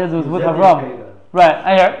 Eliezer was with Avram. Right,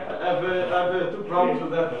 I hear. I have two problems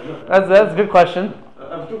with that. That's a good question.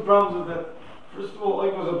 I have two problems with that. First of all,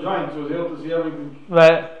 Og was a giant, so he was able to see everything.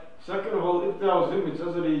 Right. Second of all, if that was him, it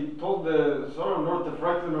says that he told the Sarah not to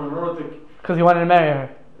frighten or not to. Because he wanted to marry her.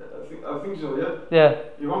 I think so, yeah? Yeah.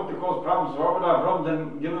 You want to cause problems, so how would Avram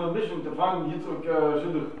then give him a mission to find Yitzchak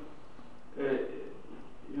Shidduch?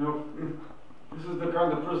 This is the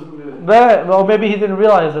kind of person. Well, maybe he didn't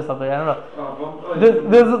realize or something. I don't know.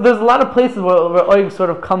 There's a lot of places where Oig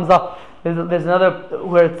sort of comes up. There's another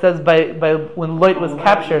where it says by when Lot was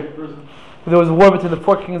captured. There was a war between the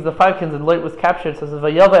 4 kings and the 5 kings, and Lot was captured. It says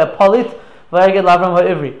Vayava Apalit Vayaged Lavram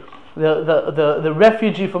Ha'ivri. The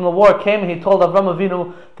refugee from the war came and he told Avram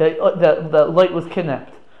Avinu that Lot was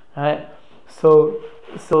kidnapped. Right? So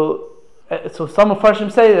some of Farshim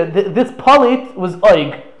say that this Palit was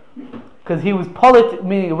Oig, because because he was polit,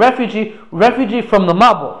 meaning refugee from the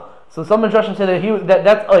Mabul. So some Midrashim say that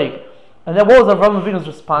that's Oig. And then what was Avraham Avinu's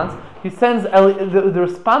response? He sends the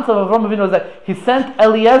response of Avraham Avinu was that he sent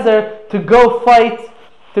Eliezer to go fight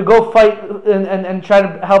and try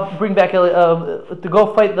to help bring back to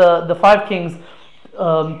go fight the five kings,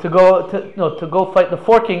 to go fight the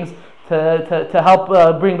four kings to help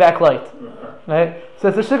bring back light. Right? So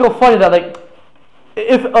it's a shtickle funny that like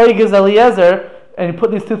if Oig is Eliezer and you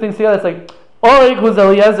put these two things together, it's like Oig, who's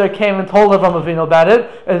Eliezer, came and told Avraham Avinu about it,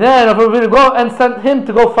 and then Avraham Avinu go and sent him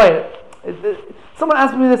to go fight it. Someone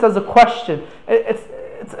asked me this as a question. It's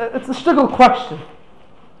a shtickle question.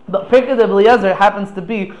 The Pirkei de Eliezer happens to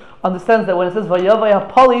be on the sense that when it says Vayavai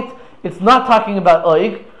Hapalit, it's not talking about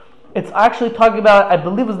Oig. It's actually talking about, I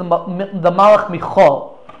believe, it was the Malach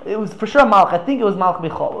Michal. It was for sure Malach. I think it was Malach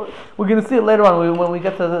Michal. We're going to see it later on when we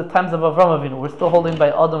get to the times of Avraham Avinu. We're still holding by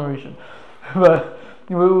Adam Rishon, but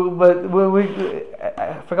I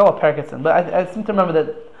forgot what parak it's in. But I seem to remember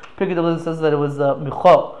that Pirkei de Eliezer says that it was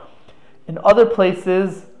Michal. In other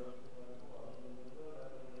places,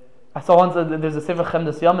 I saw once there's a Sefer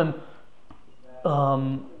Chemdas Yamim,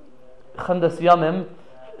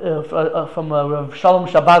 from Rav Shalom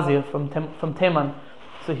Shabazi from Teman.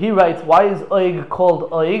 So he writes, why is Oig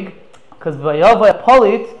called Oig? Because Vayavai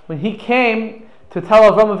Polit, when he came to tell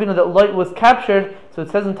Avraham Avinu that Lot was captured, so it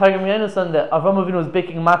says in Targum Yonasan that Avraham Avinu was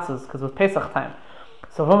baking matzahs because it was Pesach time.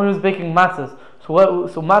 So Avraham Avinu was baking matzahs.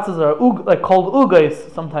 So matzahs are called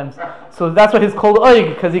ugais sometimes. So that's why he's called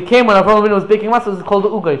Oig, because he came when Avraham Avinu was baking matzahs. It's called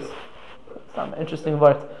ugais. It's an interesting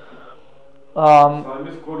word. So I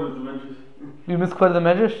misquoted the Medrash. You misquoted the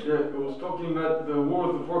Medrash? Yeah, it was talking about the war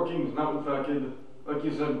of the four kings, not with Akid. Like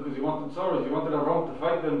you said, because he wanted Saras, he wanted Avraham to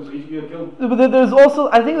fight them, so he should get killed. But I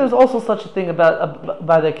think there's also such a thing about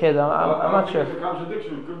by the kid. I'm not sure. It's a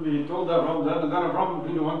contradiction. It could be he told Avraham that, and then Avraham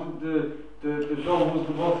wanted to show who's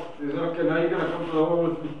the boss. He said, okay, now you're going to come to the war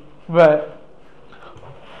with me. Right.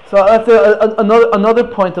 So that's another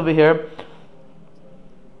point over here.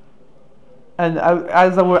 And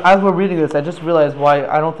as we're reading this, I just realized why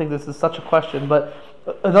I don't think this is such a question. But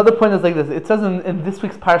another point is like this. It says in this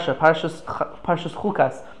week's Parshas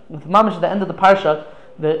Chukas, it's mamish at the end of the Parsha,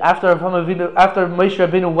 that after Moshe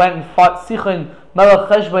Rabbeinu went and fought Sichon Melech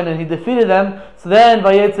Cheshbon and he defeated them, so then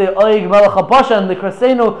Vayetze Oig Melech HaBashan the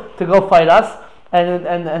Krasenu to go fight us,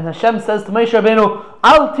 and Hashem says to Moshe Rabbeinu,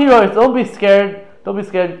 Al Tirois, don't be scared,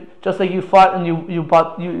 just like you fought and you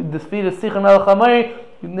defeated Sichon Melech HaMori,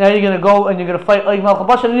 now you're going to go and you're going to fight Oig Melech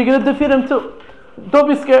HaBashan and you're going to defeat him too. Don't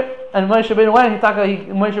be scared. And Moshe Rabbeinu went and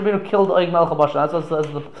Moshe Rabbeinu killed Oig Melech HaBashan. That's what it says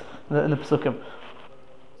in the Pesukim.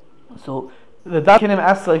 So the Das Kenim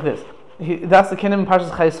asks like this. That's the Kenim in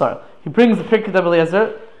Parshas Chayesar. He brings the Pirkei de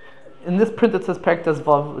Eliezer. In this print it says Perek Tez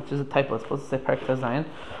Vav, which is a typo. It's supposed to say Perek Tez Zayin.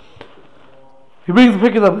 He brings the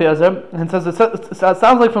Pirkei de Eliezer and says it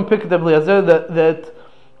sounds like from Pirkei de Eliezer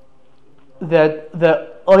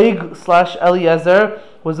that Oig / Eliezer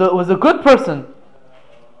was a good person.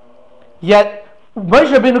 Yet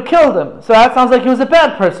Moshe Rabbeinu killed him. So that sounds like he was a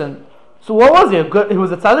bad person. So what was he? He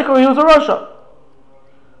was a tzaddik or he was a rasha?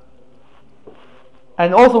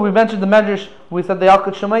 And also we mentioned the Medrash, we said the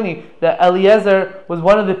Yalkut Shemaini, that Eliezer was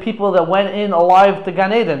one of the people that went in alive to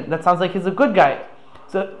Gan Eden. That sounds like he's a good guy.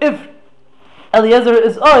 So if Eliezer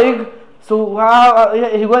is Oig, so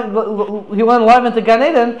he went alive into Gan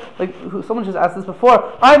Eden, like someone just asked this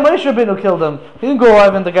before, Moshe Rabbeinu killed him. He didn't go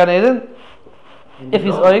alive into Gan Eden. If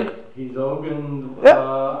he's Oig. He's Ogun.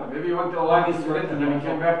 Maybe he went to alive into Gan Eden and then he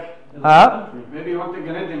came back. Maybe he went to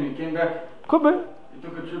Gan Eden and he came back. Could be. He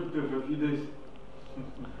took a trip there for a few days.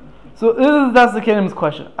 So that's the Kenim's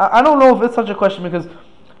question. I don't know if it's such a question because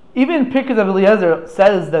even Pirkei de Eliezer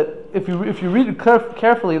says that if you read it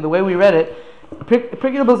carefully the way we read it,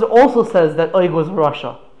 Pirkei de Eliezer also says that Oig was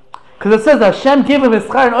Rasha. Because it says that Hashem gave him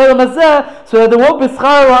Ischar and Olam Hazeh so that there won't be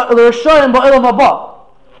Ischar l'Rashoyim ba'Olam Haba.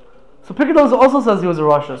 So Pirkei de Eliezer also says he was a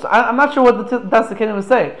Rasha. So I'm not sure what that's the Kenim is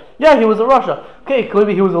saying. Yeah, he was a Rasha. Okay,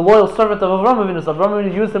 clearly he was a loyal servant of Avraham Avinu. So Avraham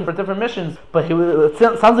Avinu used him for different missions. But it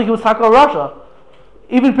sounds like he was talking about Rasha.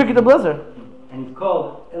 Even Pirkei de Eliezer. And he's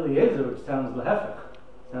called Eliezer, which sounds lehefech.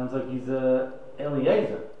 Sounds like he's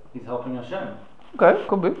Eliezer. He's helping Hashem. Okay,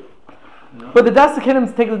 could be. No. But the Das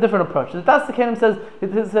Kenim takes a different approach. The Das Kenim says a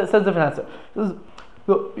different answer.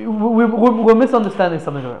 We're misunderstanding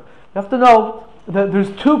something here. You have to know that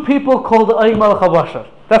there's two people called Oig Melech HaBashan.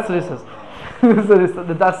 That's what he says.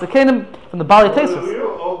 The Das Kenim from the Bali Tesis. The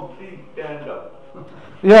real OG stand up.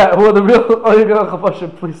 Yeah, well, the real Oig Melech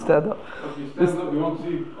HaBashan, please stand up. If you stand up, you won't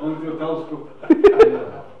see only through a telescope.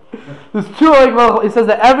 There's two Oig Melech. It says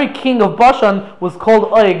that every king of Bashan was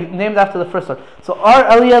called Oig, named after the first one. So our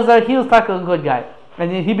Eliezer, he was like a good guy,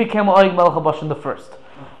 and he became Oig Melech of Bashan the first.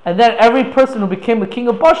 And then every person who became the king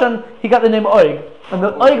of Bashan, he got the name Oig. And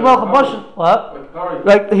the Oig Melech of Bashan, what?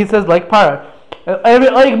 Like he says, like Parah. Every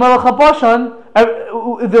Oig Melech of Bashan,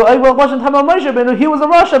 the Oig Melech of Bashan, time of Moshe Rabbeinu, he was a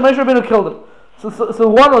Rasha. Moshe Rabbeinu killed him. So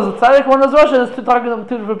one was a tzaddik, one was Rasha. There's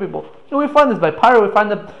two different people. And we find this by Parah. We find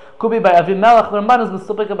that could be by Avimelech. The Ramban is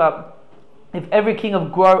mistapik about if every king of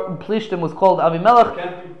Plishtim was called Avimelech.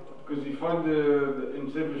 Can't be, because you find in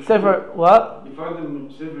Sefer Sefer what? You find in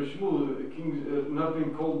Sefer Shmuel the kings not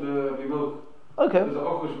being called Avimelech. Okay. There's an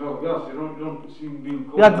Ochel Shmuel Gas. You don't see him being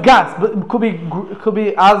called. Yeah, it's Gas, but it could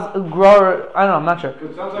be as Gror. I don't know. I'm not sure.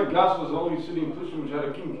 Because it sounds like Gas was the only city in Plishtim which had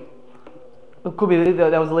a king. It could be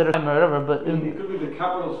that was a later time or whatever, but It could be the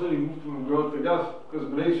capital city moved from Gror to Gas because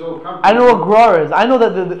Bnei Yisrael conquered. I know what Gror is. I know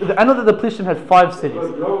that the Plishtim had 5 cities.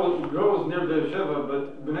 But Gror was near Beersheba,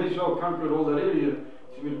 but Bnei Yisrael conquered all that area.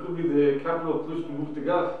 So it could be the capital of Plishtim moved to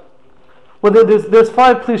Gas. Well, there's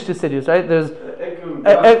 5 Plishtim cities, right? There's Ekron,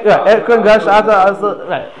 Ekron, Gash, Ata,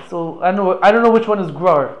 right. So I don't know which one is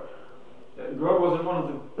Gror. Gror wasn't one of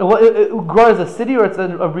them. Gror is a city or it's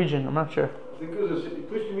a region? I'm not sure. I think it was a city.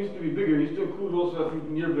 Plishtim used to be bigger. It used to include also, I think,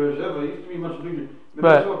 near Beersheba. It used to be much bigger. Bnei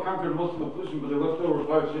Right. Yisrael conquered most of the Plishtim, but they left over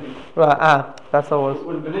 5 cities. Right. That's how it was.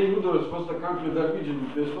 When Bnei Yehuda was supposed to conquer that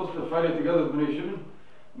region, they were supposed to fight it together with Bnei Shimon,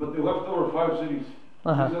 but they left over 5 cities.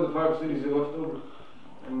 Uh-huh. These are the 5 cities they left over.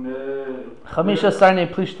 And Chamisha Sarnei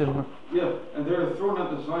Plishtim. yeah, and they're thrown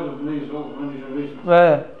at the side of Bnei Yisrael when these invasions.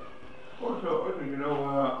 Right. Also,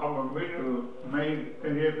 Amavinu made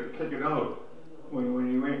Eliezer take it out when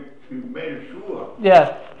he made a shua.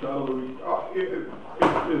 Yeah. So if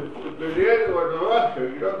Eliezer was a Russia,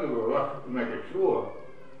 you don't give a Russia to make a shua.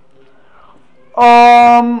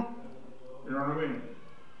 You know what I mean?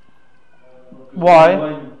 Why?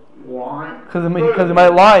 Why? Because he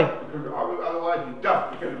might lie. Because otherwise you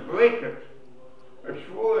just can break it. A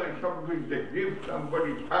shua is something that gives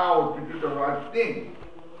somebody power to do the right thing.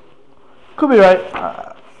 Could be right.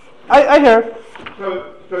 I hear.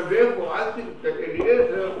 So therefore, I think that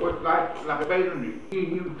Eliezer was like a Benoni.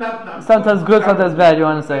 He was Sometimes good, sometimes bad. You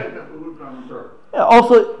want to say? Yeah.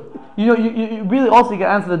 Also, you really also you can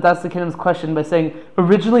answer the Das Kingdom's question by saying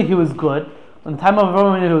originally he was good. In the time of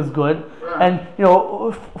Roman, he was good, and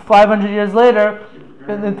 500 years later,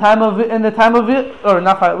 in the time of or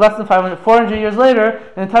not less than 500, 400 years later,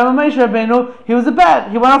 in the time of Moshe Rabbeinu, he was a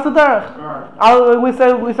bad. He went off the derech. We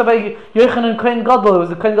said by Yochanan Kohen Gadol, he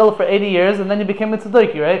was a Kohen Gadol for 80 years, and then he became a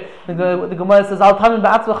tzaddik, right? The Gemara says, "Al tamim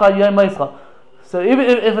ba'atzvacha yoyim ma'ischa." So even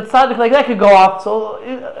if a tzaddik like that could go off, so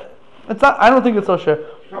it's not. I don't think it's so sure.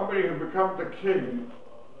 Somebody who becomes the king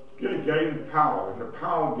gains power. The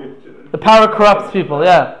power gets The power corrupts people.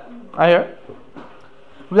 Yeah, I hear.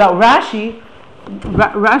 Now Rashi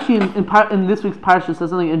in this week's parasha says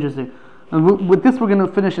something interesting, and with this we're going to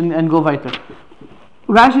finish and go weiter.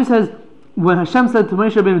 Rashi says when Hashem said to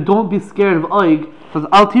Moshe Rabbeinu, "Don't be scared of Oig," because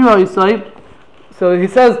Al Tira Yisai. So he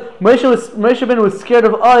says Moshe Rabbeinu was scared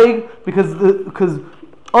of Oig because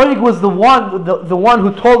Oig was the one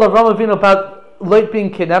who told Avraham Avinu about Lot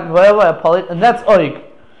being kidnapped, and that's Oig.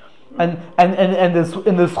 And in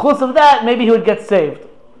the schus of that, maybe he would get saved.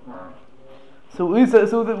 So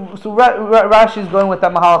Rashi is going with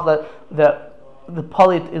that mahalach that the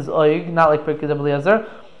palit is Oig, not like Pirkei Eliezer,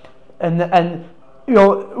 and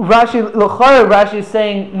Rashi is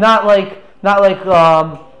saying not like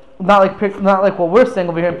what we're saying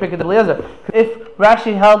over here in Pirkei Eliezer. If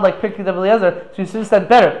Rashi held like Pirkei Eliezer, so he should have said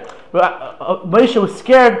better. Moshe was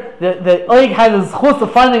scared that Oig had his schus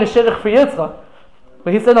of finding a shidduch for Yitzchak.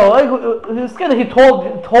 But he said no. He was scared that he told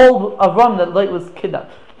Avram that Lot was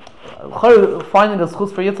kidnapped. Finding the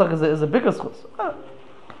schus for Yitzchak is a bigger schus.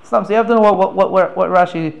 So you have to know what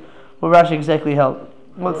Rashi exactly held.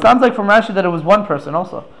 Well, it sounds like from Rashi that it was one person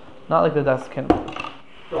also, not like the Das Kingdom.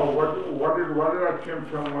 So what did Hashem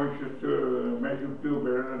tell Moshe to make him feel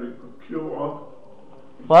better that he could kill us?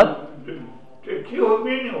 What? To kill him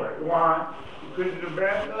anyway. Why? Because he's a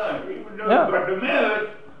bad guy. Even though Yeah. but the marriage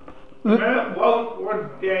was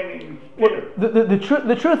standing still.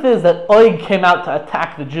 The truth is that Oig came out to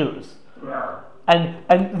attack the Jews, and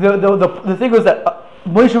the thing was that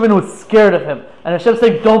Moshe Rabbeinu was scared of him, and Hashem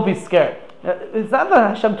saying, "Don't be scared." It's not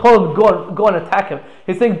that Hashem told him go and attack him.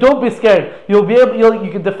 He's saying, "Don't be scared. You'll be able.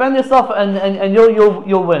 You can defend yourself, and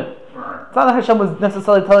you'll win." It's not that Hashem was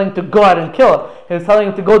necessarily telling him to go out and kill him. He was telling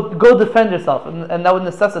him to go defend yourself, and that would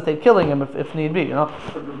necessitate killing him if need be. But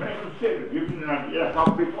the man said, "You can how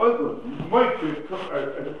big was it? Moshe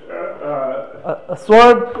a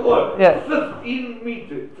sword. sword, Yeah. 15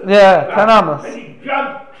 meters. Yeah, 10 amas. And he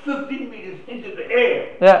jumped 15 meters into the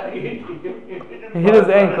air. Yeah. He hit He hit his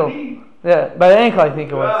ankle. Yeah, by the ankle, I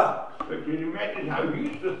think it was. But can you imagine how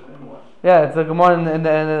useless it was? Yeah, it's like a more in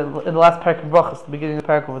the last parak of brachas, the beginning of the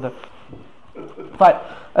parak over there. Fine,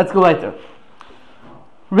 let's go right there.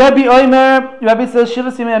 Rabbi says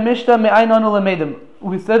Shiva Simei Mishta Me'ainanu Lemedim.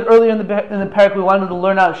 We said earlier in the parak we wanted to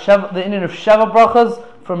learn out the Indian of Sheva brachas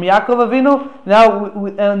from Yaakov Avinu. Now,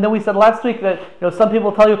 and then we said last week that some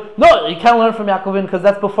people tell you no, you can't learn from Yaakov Avinu because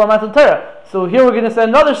that's before Matan Torah. So here we're going to say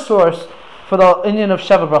another source for the Indian of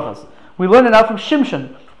Sheva brachas. We learn it out from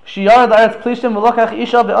Shimshon. Shiyar the Eretz Plishtim v'lokach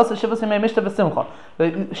isha v'asa Shiva Simei Mishta v'simcha.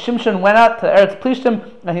 Shimshon went out to Eretz Plishtim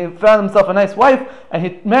and he found himself a nice wife and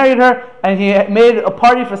he married her and he made a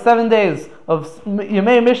party for 7 days of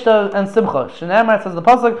Yemei Mishta and Simcha. Shneimar says the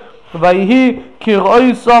pasuk Vayihi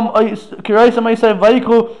kiroisam Yisrael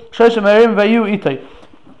vayikru shoshem erim vayu itay.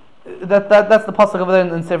 That's the pasuk over there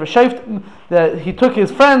in Sefer Sheft. That he took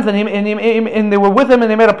his friends and they were with him and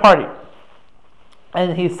they made a party.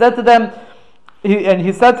 And he said to them.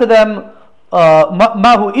 He said to them,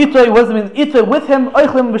 Mahu itay, what does it mean? Itay with him,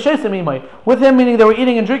 oichlim b'sheisim imay. With him meaning they were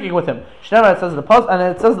eating and drinking with him. Shneimar says the pasuk, and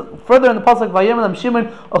it says further in the pasuk, Vayem Shimon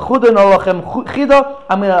achuda nolachem chida.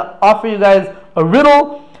 I'm going to offer you guys a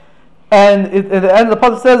riddle, and at the end of the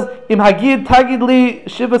pasuk says, Im hagid tagid li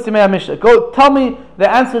shiva simei hamishta. Go tell me the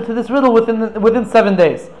answer to this riddle within 7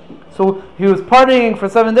 days. So he was partying for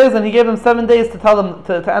 7 days, and he gave them 7 days to tell them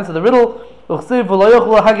to answer the riddle. For 3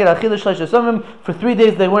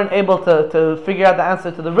 days they weren't able to figure out the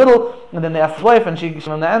answer to the riddle, and then they asked his wife, and she gave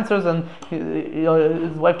him the answers, and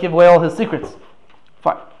his wife gave away all his secrets.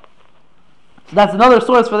 Fine. So that's another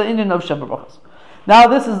source for the Indian of Sheva brachas. Now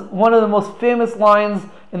this is one of the most famous lines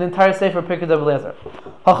in the entire Sefer Pirkei Eliezer.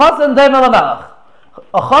 Hachasan daim el hamelach.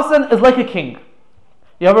 A chasan is like a king.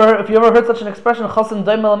 If you ever heard such an expression, chasan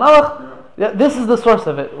daim el hamelach, this is the source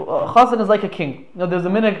of it. A chasan is like a king. There's a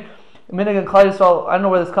minhag in Klal Yisrael, I don't know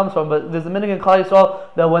where this comes from, but there's a minhag in Klal Yisrael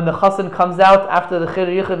that when the chassan comes out after the Chir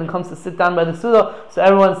Yichud and comes to sit down by the Suda, so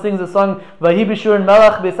everyone sings the song Vahi Bishur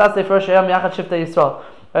Melach B'Sasei Rosh Hayam Yachad Shiftei Yisrael.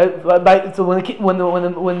 Right? So when the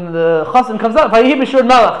chassan comes out, Vahi Bishur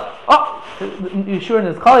Melach. Oh, Yeshurun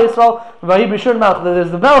is Klal Yisrael. Vahi Bishur Melach.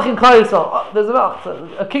 There's the Melach in Klal Yisrael. Oh, there's a Melach. So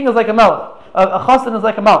a king is like a Melach. A chassan is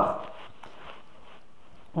like a Melach.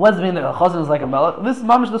 What does it mean that a chassan is like a Melach? This is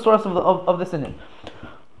mamish the source of this Indian.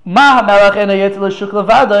 Just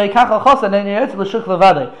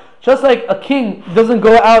like a king doesn't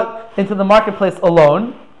go out into the marketplace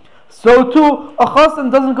alone, so too a chasan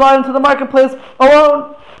doesn't go out into the marketplace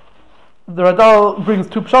alone. The Radal brings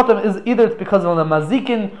two pshatim. Is either it's because of the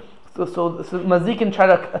mazikin, so mazikin try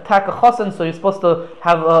to attack a chasan, so you're supposed to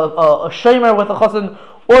have a shamer with a chasan,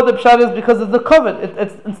 or the pshat is because of the covet.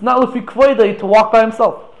 It's not lefi kvoidei to walk by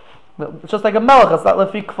himself. It's just like a melech. It's not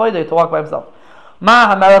lefi kvoidei to walk by himself. Just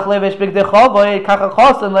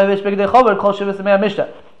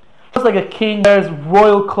like a king wears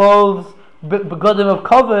royal clothes, begodim of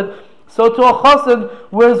kavod, so too a chassan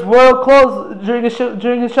wears royal clothes during his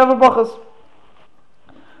Sheva brachas.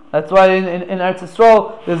 That's why in Eretz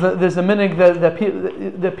Yisrael there's a minhag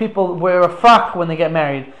that people wear a frock when they get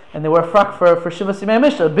married, and they wear a frock for Shiva Simei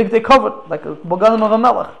Mishta, a big day kavod, like a begodim of a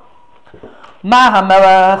melech.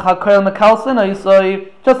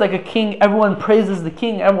 Just like a king, everyone praises the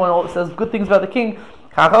king, everyone says good things about the king.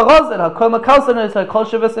 So to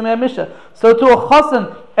a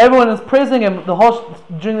chasan, everyone is praising him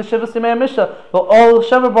during the Shiva Simei Mishta. But all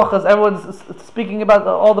Sheva brachas, everyone's speaking about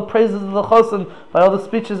all the praises of the chasan by all the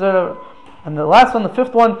speeches. And the last one, the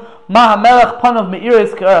fifth one,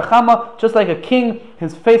 just like a king,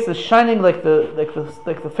 his face is shining like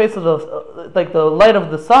the face of the light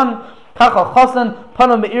of the sun. So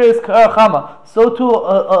too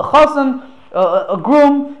a chasan, a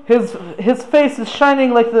groom, his face is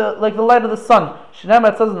shining like the light of the sun.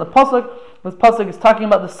 Shneimar, it says in the pasuk. This pasuk is talking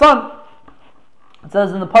about the sun. It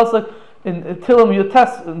says in the pasuk in Tilim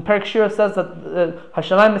Yutes in Perek Shira says that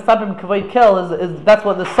Hashamayim Misapim Kavod Kel is that's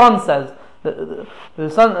what the sun says. The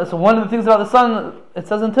sun. So one of the things about the sun, it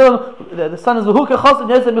says in Tilim, the sun is the chasan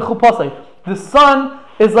yezeh michupasei. The sun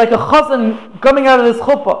is like a chasan coming out of his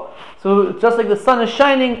chuppah. So just like the sun is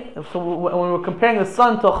shining, so when we're comparing the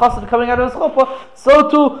sun to a chassan coming out of his chuppah, so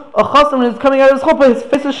too a chassan when he's coming out of his chuppah, his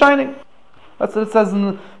face is shining. That's what it says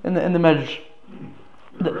in the Medrash.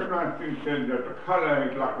 The Rebbe said that the color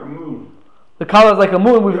is like a moon. The color is like a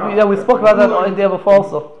moon. We spoke about that idea before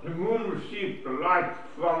also. The moon receives the light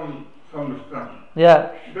from the sun.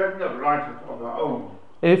 Yeah. She doesn't have light of her own.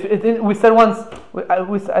 We said once,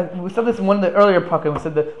 we said this in one of the earlier pakim. We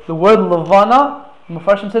said that the word Levana,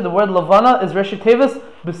 Mepharshim said the word Levana is Reshi Tevis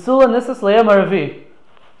Besula Nisas Le'em Aravi.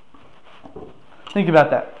 Think about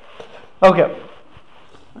that. Okay.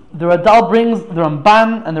 The Radal brings the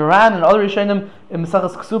Ramban and the Ran and other Rishonim in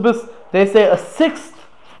Mesachas Ksubis. They say a sixth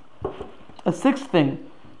thing.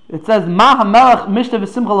 It says Ma HaMelech Mishta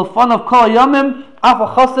V'Simcha Lefanav Kol Yamim Af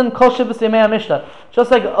HaChasen Kol Shivas Yemei HaMishta.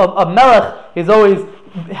 Just like a melech is always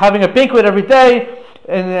having a banquet every day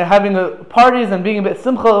and having parties and being a bit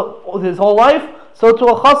simcha his whole life, so to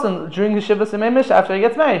a chasen during his Shivas Yemei HaMishta after he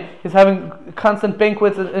gets married, he's having constant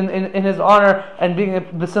banquets in his honor and being a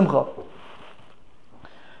b'simcha.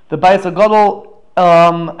 The Bayis Gadol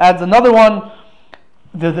adds another one.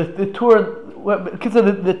 The Tur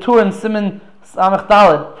in Siman Samech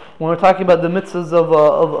Daled, when we're talking about the mitzvahs of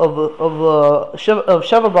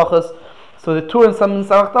Sheva Brachas, so the Tur in Siman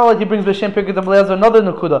Samech Daled, he brings B'Shem Pirkei Eliezer another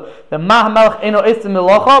nukuda. The Ma HaMelech Eino Eisim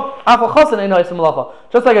Melacha, Af HaChasen Eino Eisim Melacha.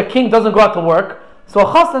 Just like a king doesn't go out to work, so a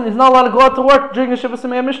chasen is not allowed to go out to work during the Shivas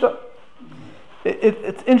Yemei HaMishta.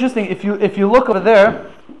 It's interesting if you look over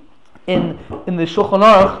there in the Shulchan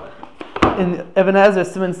Aruch in Even HaEzer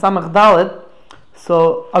Siman Samech Daled.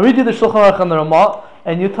 So I'll read you the Shulchan Aruch and the Ramah,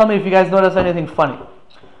 and you tell me if you guys notice anything funny.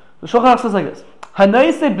 The Shulchan Aruch says like this: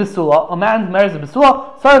 Hanoisei Bisula, a man who marries a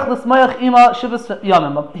Bisula, Tzarich L'smayach Ima Shivas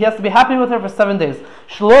Yamim. He has to be happy with her for 7 days.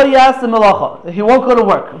 Shlo Yaseh Melacha. He won't go to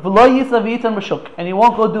work. V'lo Yisav Yitan B'Shuk, and he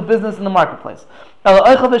won't go do business in the marketplace. Rather,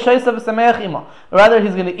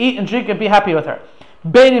 he's going to eat and drink and be happy with her.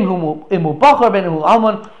 Beinim hu imu bachar, beinim hu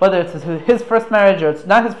almon. Whether it's his first marriage or it's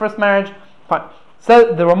not his first marriage, fine.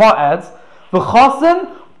 So the Ramah adds, v'chasen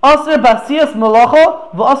aser basiyas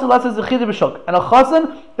malacha v'aser latzes zechida b'shuk. And a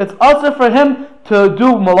chasen, it's aser for him to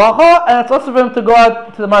do malacha, and it's aser for him to go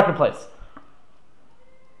out to the marketplace.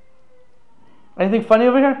 Anything funny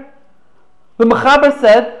over here? The Mechaber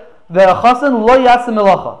said that a chasen lo yaseh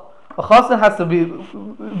malacha. A chasen has to be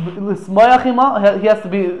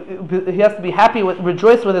he has to be happy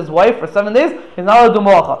rejoice with his wife for 7 days. He's not allowed to do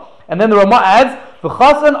malacha. And then the Ramah adds, the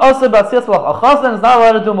chasen aser basiyas malacha. A chasen is not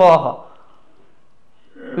allowed to do malacha.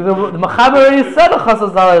 The Mechaber already said a chasen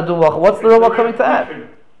is not allowed to do malacha. What's the Ramah coming to add?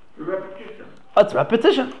 Repetition. It's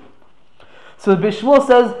repetition. So the Bishmuel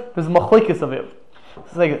says there's machlokes of it.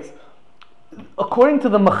 It's like this. According to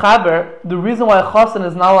the Mechaber, the reason why a chasen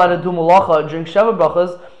is not allowed to do malacha during Sheva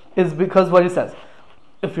Brachas is because what he says.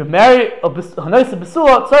 If you marry a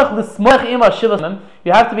Bisula,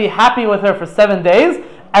 you have to be happy with her for 7 days,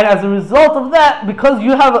 and as a result of that, because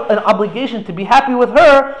you have an obligation to be happy with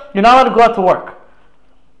her, you're not allowed to go out to work.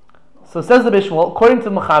 So says the Bishmuel, according to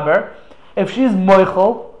Mechaber, if she's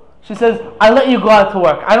moichel, she says, I let you go out to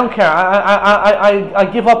work. I don't care. I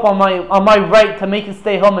give up on my right to make you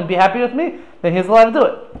stay home and be happy with me. Then he's allowed to do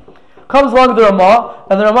it. Comes along the Ramah,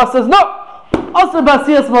 and the Ramah says, no. What's the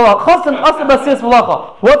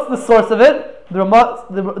source of it? The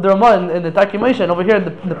Ramah in the documentation over here in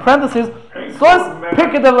the parentheses, source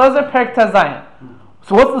Pirkei Eliezer Perek Tazayin.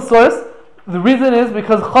 So what's the source? The reason is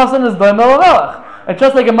because chasen is doimel melech, and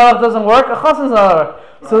just like a melech doesn't work, a chasen is not allowed to work.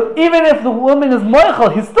 So even if the woman is moichel,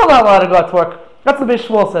 he's still not allowed to go out to work. That's what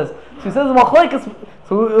Bishmuel says. So he says machlokes.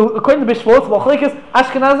 So according to Bishmuel, it's machlokes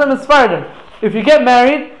Ashkenazim and Sfaradim. If you get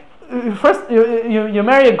married, first you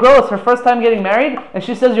marry a girl, it's her first time getting married, and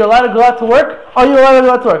she says you're allowed to go out to work. Are you allowed to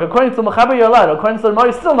go out to work? According to Mechaber, you're allowed. According to the Ramah,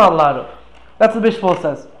 you're still not allowed to. That's what Bishmuel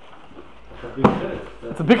says.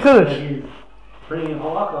 It's a big chiddush. He's bringing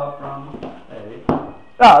halakha from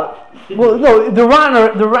well, no, the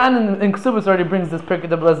Ran in Ksubis already brings this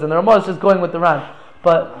Pirkei Eliezer, and the Ramah is just going with the Ran.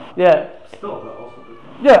 But yeah, still also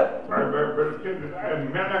yeah.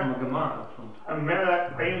 A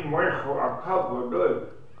melech ain't moichel a couple good.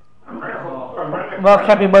 Well,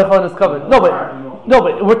 can't be moichel in his covered. No,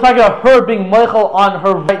 but we're talking about her being moichel on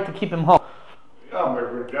her right to keep him home. Yeah,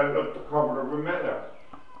 but that's not the cover of a melech.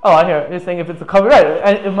 Oh, I hear. You're saying if it's a cover, right?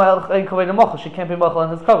 And if Melech ain't covered in moichel, she can't be moichel on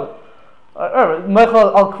his cover.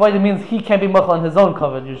 Moichel al kavod means he can't be moichel on his own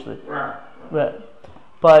cover usually. Right.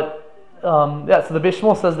 But yeah, so the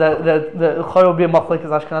Bishmuel says that the Chor will be a machlokes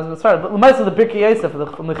Ashkenazim and Sfaradi. But L'maisa the Birkei Yosef, the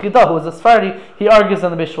Mechida, who is a Sfaradi, he argues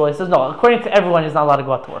on the Bishmuel. He says no, according to everyone, he's not allowed to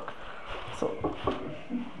go out to work. So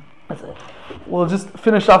that's it. We'll just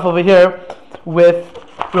finish off over here with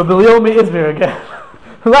Rabbi Yomi Izmir again.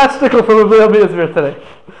 Last shtickle for Rabbi Yomi Izmir today.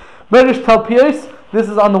 Medrash Talpios. This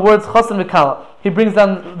is on the words Chasen V'Kala. He brings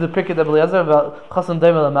down the Pirkei Eliezer about Chasen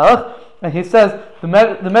Doimel Melech, and he says the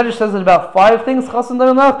Medrash says it about 5 things Chasen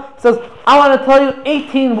Doimel Melech. He says I want to tell you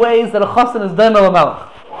 18 ways that a Chasen is Doimel Melech,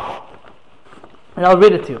 and I'll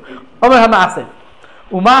read it to you. Omer Hamaseh.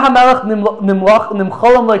 Uma hamelech nimlach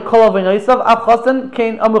nimcholam like kol avneisav av chasen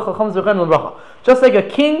kein amru chacham zechem l'bracha. Just like a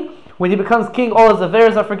king, when he becomes king, all his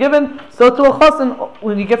affairs are forgiven. So to a chasen,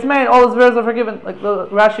 when he gets married, all his affairs are forgiven. Like the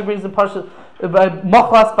Rashi brings in Parsha by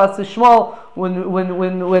Machlas Bas Yishmael,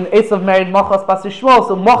 when Esav married Machlas Bas Yishmael,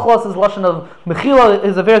 so Machlas is lashon of Mechila,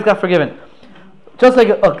 his affairs got forgiven. Just like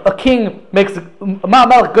a king makes,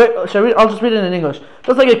 I'll just read it in English.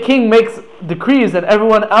 Just like a king makes decrees and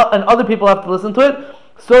everyone and other people have to listen to it,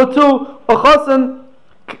 so too a chasen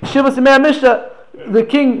Shiva Simei Mishnah. The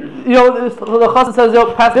king, the chassan says,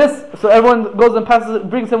 pass this, so everyone goes and passes it,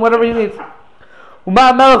 brings him whatever he needs.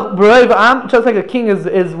 Just like a king is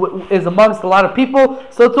amongst a lot of people,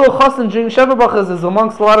 so too a chassan during Sheva Brachas is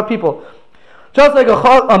amongst a lot of people. Just like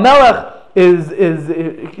a melech is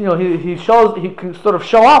he can sort of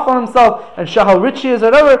show off on himself and show how rich he is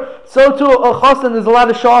or whatever, so too a chassan is allowed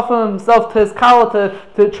to show off on himself to his kala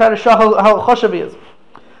to try to show how chashav he is.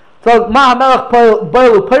 So Ma'amelech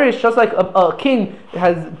Perish, just like a king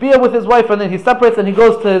has beer with his wife and then he separates and he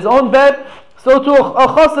goes to his own bed, so too a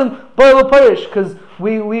chasen Boilu Perish, because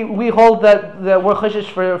we hold that we're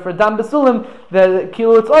chashish for Dam Besulim, that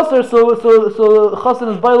Kilo it's also so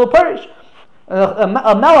chasen is Boilu Perish. A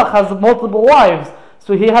melech has multiple wives,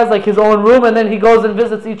 so he has like his own room and then he goes and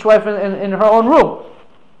visits each wife in her own room.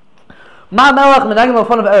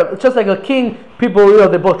 Just like a king, people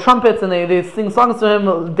they blow trumpets and they sing songs to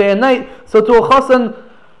him day and night. So to a chasen,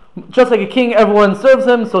 just like a king, everyone serves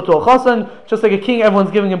him. So to a chasen, just like a king,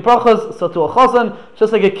 everyone's giving him brachas. So to a chasen,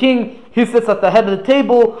 just like a king, he sits at the head of the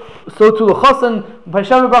table. So to a chasen, by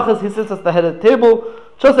Sheva Brachas, he sits at the head of the table.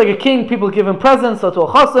 Just like a king, people give him presents. So to a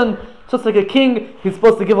chasen, just like a king, he's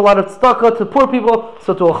supposed to give a lot of tzedakah to poor people.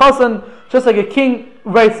 So to a chasen, just like a king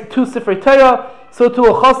writes 2 Sifrei Torah. So too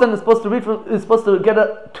a chasen is supposed to get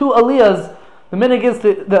 2 aliyahs. The minute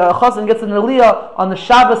the chasen gets an aliyah on the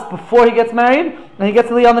Shabbos before he gets married, and he gets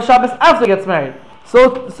an aliyah on the Shabbos after he gets married.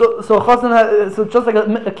 So just like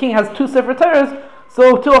a king has 2 Sefer Torahs,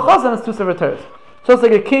 so too a chasen has 2 Sefer Torahs. Just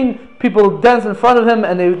like a king, people dance in front of him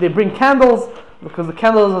and they bring candles because the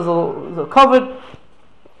candles is covered.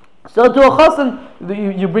 So to a chasen,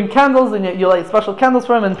 you bring candles and you light special candles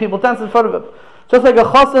for him, and people dance in front of him. Just like a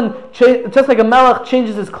chasen, just like a melech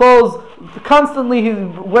changes his clothes constantly, he's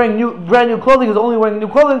wearing brand new clothing. He's only wearing new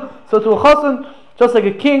clothing. So to a chasen, just like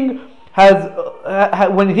a king has,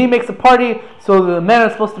 when he makes a party, so the men are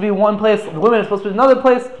supposed to be one place, the women are supposed to be another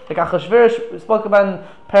place. Like Achashverosh, we spoke about in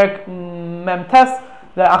Perek Mem Tes,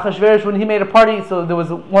 that Achashverosh, when he made a party, so there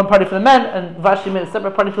was one party for the men, and Vashti made a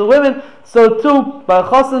separate party for the women. So too, by a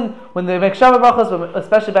chasen, when they make Sheva Brachas,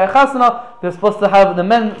 especially by a chasana, they're supposed to have the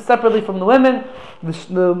men separately from the women. The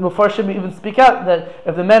Mefarshim even speak out that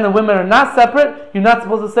if the men and women are not separate, you're not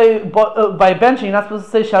supposed to say, by benching, you're not supposed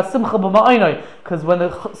to say Sha'simcha b'ma'oinoi, because when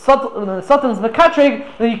the Satan is mekatrig,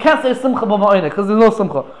 then you can't say Simcha b'ma'oinoi, because there's no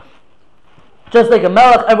Simcha. Just like a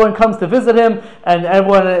melech, everyone comes to visit him, and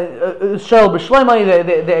everyone shel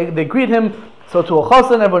b'shleimai, they greet him. So to a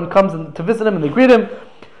chasen, everyone comes to visit him and they greet him.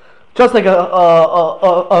 Just like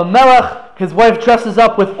a melech, his wife dresses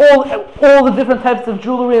up with all the different types of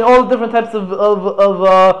jewelry and all the different types of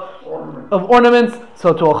ornaments.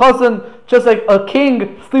 So to a chasen, just like a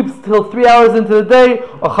king sleeps till 3 hours into the day,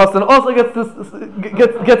 a chasen also gets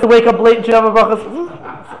to wake up late and Sheva Brachas.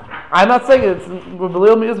 I'm not saying it, it's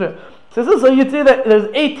Rebbeinu Israel. So you see that there's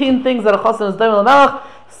 18 things that a chasen is doing l'melech,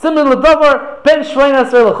 simin l'davar, ben shreina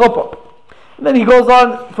ser l'chopa. And then he goes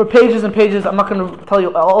on for pages and pages. I'm not going to tell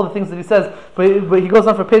you all the things that he says, but he goes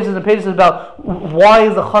on for pages and pages about why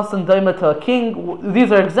is a chasen daima to a king.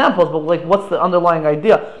 These are examples, but like what's the underlying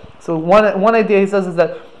idea? So one idea he says is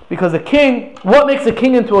that because a king, what makes a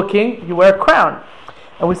king into a king? You wear a crown.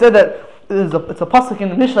 And we said that it's a pasuk in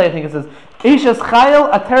the Mishnah, I think it says, Eishes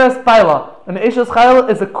chayil ateres baila. And Eishes chayil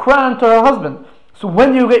is a crown to her husband. So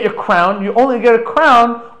when you get your crown, you only get a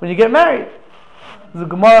crown when you get married. There's a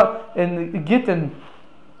Gemara in Gittin.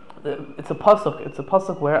 It's a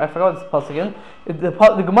pasuk where I forgot what it's pasuk in. The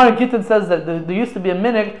Gemara in Gittin says that there used to be a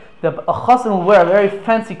minhag that a chasen would wear a very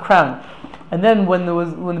fancy crown, and then when the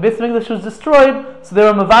Beis Hamikdash was destroyed, so they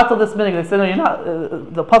were mevatel this minhag. They said, no, you're not.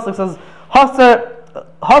 The pasuk says haser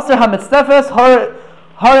hamitznefes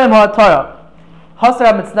harem ha'atara. Haser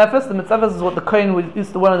hamitznefes. The mitznefes is what the kohen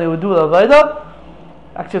used to wear when they would do the avodah.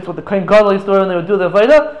 Actually, it's what the kohen gadol used to wear when they would do the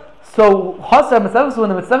avodah. So haser hamitznefes, when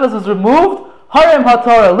the mitznefes was removed, harem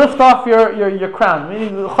ha'atara, lift off your crown.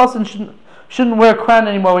 Meaning the chasen shouldn't wear a crown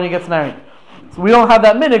anymore when he gets married. So we don't have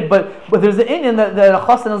that minhag, but there's an Indian that a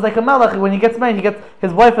chasen is like a melech. When he gets married,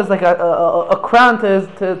 his wife is like a crown to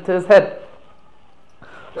his head.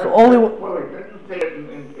 So only. Well, it doesn't say it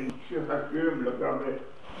in שחשובים לגבי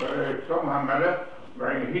שלום המלך,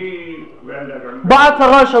 והיא ולגבי...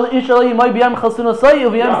 בעטרה של איש אלוהים, מי ביים חסונוסי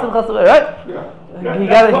וביים שמחת, right? Yeah. He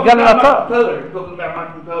got it in the Torah. Talking about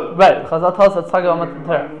Matan Torah. Right, Chazal tells us talking about Matan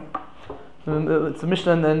Torah. It's a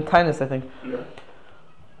Mishnah in Tainus, I think. Yeah.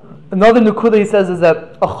 Another nukuda he says is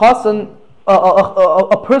that a chasan,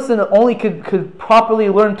 a person only could properly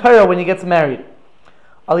learn Torah when he gets married.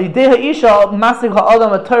 Until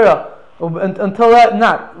that,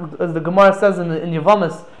 not. As the Gemara says in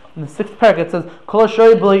Yavamis, in the 6th parak, it says, Kol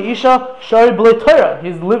shari b'lei isha, shari b'lei Torah.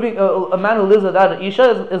 He's living, a man who lives without an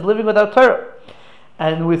isha is living without Torah.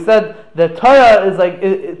 And we said that Torah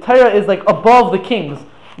is like above the kings.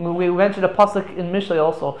 We mentioned a pasuk in Mishlei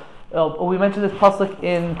also. We mentioned this pasuk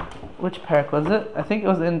in which parak was it? I think it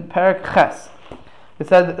was in parak Ches. It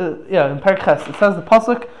said, in parak Ches. It says the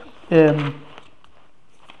pasuk,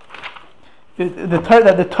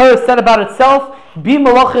 that the Torah said about itself, "Bi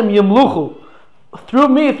malachim yamluchu." Through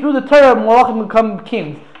me, through the Torah, malachim become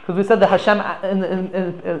kings. Because we said that Hashem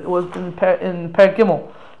was in parak Gimel.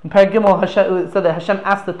 In Parag Gimel, it said that Hashem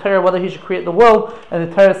asked the Torah whether he should create the world, and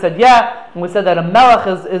the Torah said yeah. And we said that a melech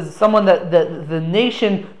is someone that the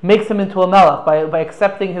nation makes him into a melech by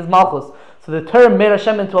accepting his malchus. So the Torah made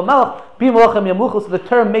Hashem into a melech. Bi malachim yamuchu. So the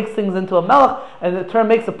Torah makes things into a melech, and the Torah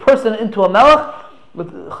makes a person into a melech.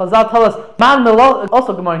 Chazal tell us, man melach,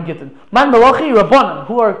 also Gemara in Gittin, man melachi rabbanan,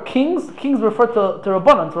 who are kings. Kings refer to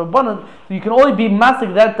rabbanan. So rabbanan, so you can only be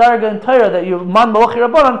masik that darga in Torah that you man melachi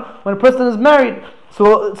rabbanan when a person is married.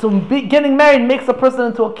 So getting married makes a person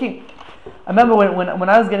into a king. I remember when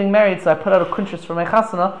I was getting married, so I put out a kuntrus for my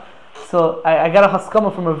chasana. So I got a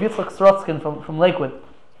haskama from Rav Yitzchak Sorotskin from Lakewood.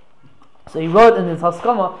 So he wrote in his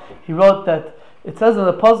haskama, he wrote that it says in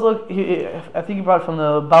the pasuk, I think he brought it from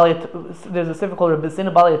the Bali. There's a sefer called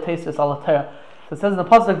Rebbeinu Bali Tesis Al Torah. So it says in the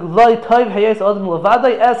pasuk, "Lo tov hayes adam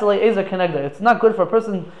levadai es eliezer kenegda." It's not good for a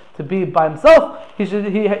person to be by himself. He es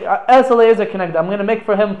eliezer kenegda. I'm going to make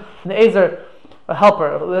for him an ezer, a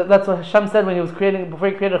helper. That's what Hashem said when he was before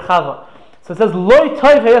he created Chava. So it says loy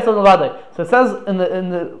toiv hayas adam levadai. So it says in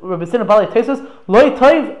the Rebbeinu Bali Tesis, loy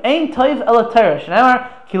toiv ein toiv ela Torah. Shneimar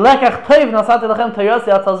ki lekach toiv nasat lechem Torah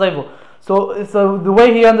atal zeivu. So the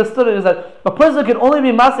way he understood it is that a person can only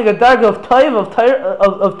be masig a darga of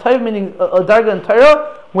taiv meaning a darga in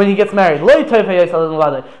Torah when he gets married. Loy taiv hayas adam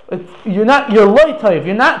levadai. You're loy taiv.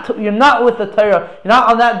 You're not with the Torah. You're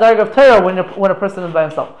not on that darga of Torah when a person is by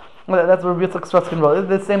himself. That's what Yitzchak Sorotskin wrote. It's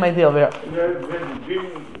the same idea over here.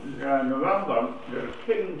 In November, the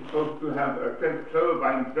king supposed to have a Torah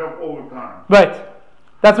by himself all the time. Right.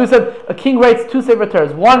 That's what we said. A king writes two sefer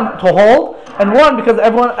Torahs, one to hold, and one because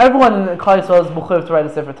everyone in the Klal Yisrael is buchayev to write a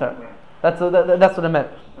sefer Torah. That's what it meant.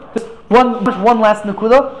 Just one last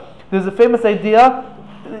nukuda. There's a famous idea.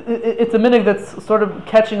 It's a minhag that's sort of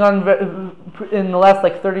catching on in the last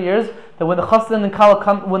 30 years. That when the chassan and kala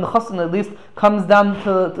when the chassan at least comes down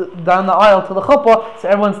the aisle to the chuppah, so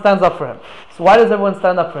everyone stands up for him. So why does everyone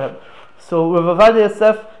stand up for him? So Rav Ovadia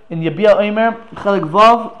Yosef in Yabia Omer, Chelik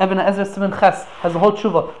Vav, Even Ezra Siman Ches has a whole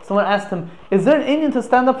tshuva. Someone asked him, is there an Indian to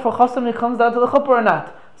stand up for chassan when he comes down to the chuppah or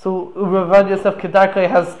not? So Rav Ovadia Yosef Kedarkai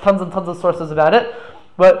has tons and tons of sources about it.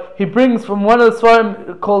 But he brings from one of the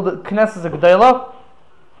svarim called Knesset G'dayla,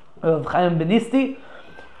 of Chaim Benisti,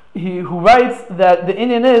 who writes that the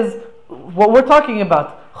Indian is what we're talking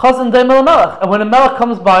about. Chazan Daimel Melech. And when a Melech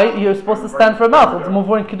comes by, you're supposed to stand for a Melech. It's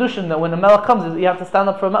more in Kiddushin that when a Melech comes, you have to stand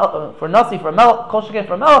up for a Melech, for Nasi, for a Melech, Kol Sheken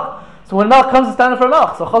for a Melech. So when a Melech comes, you stand up for a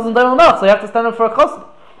Melech. So Chazan Daimel Melech, so you have to stand up for a Chazan.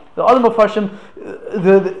 The other Mefarshim,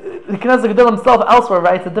 the Knesset G'dayla himself elsewhere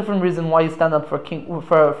writes a different reason why you stand up for a king,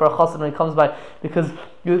 for a chassan when he comes by, because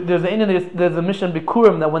there's a mission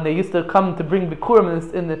Bikurim that when they used to come to bring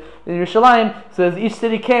Bikurim in Yerushalayim, so as each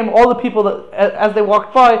city came, all the people that as they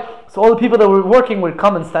walked by, so all the people that were working would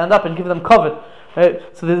come and stand up and give them kavod. Right?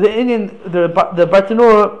 So there's the Indian, the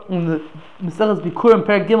Bartanura in the Maseches Bikurim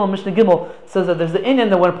Perek Gimel Mishnah Gimel says that there's the Indian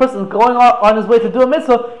that when a person is going on his way to do a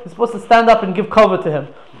mitzvah, he's supposed to stand up and give kavod to him.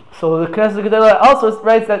 So the Knesset G'dayla also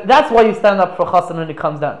writes that that's why you stand up for chassan when he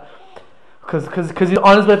comes down, because he's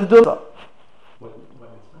on his way to do it.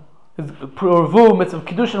 His Purvu, mitzvah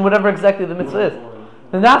Kiddushin, whatever exactly the mitzvah is.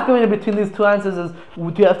 The nafkamina between these two answers is: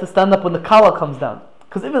 do you have to stand up when the kala comes down?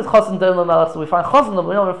 Because if it's chassan down the malach, so we find chassan,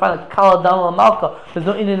 we never find a kala down the malka. There's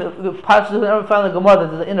no in the pashas. We never find the gemara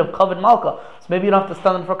that there's an in of covered malka. So maybe you don't have to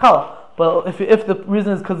stand up for kala. But if the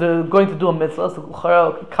reason is because they're going to do a mitzvah, so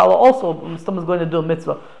kala also someone's going to do a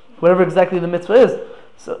mitzvah. Whatever exactly the mitzvah is.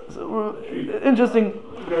 So interesting.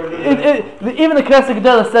 Even the Knesset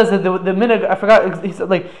G'dayla says that the minhag, I forgot. He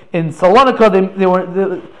said in Salonika they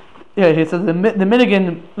were. Yeah, he says the minhag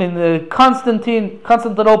in the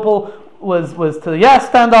Constantinople was to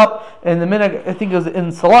stand up, and the minhag I think it was in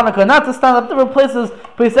Salonika not to stand up. Different places,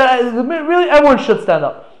 but he said really everyone should stand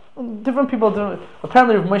up. Different people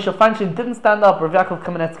apparently Rav Moshe Feinstein didn't stand up, or Yaakov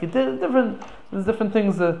Kamenetsky did. There's different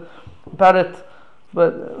things about it,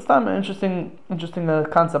 but it's not an interesting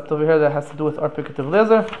concept over here that has to do with our Pirkei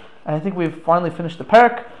Eliezer. And I think we've finally finished the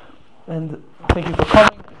parak. And thank you for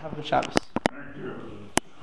coming, and have a good Shabbos. Thank you.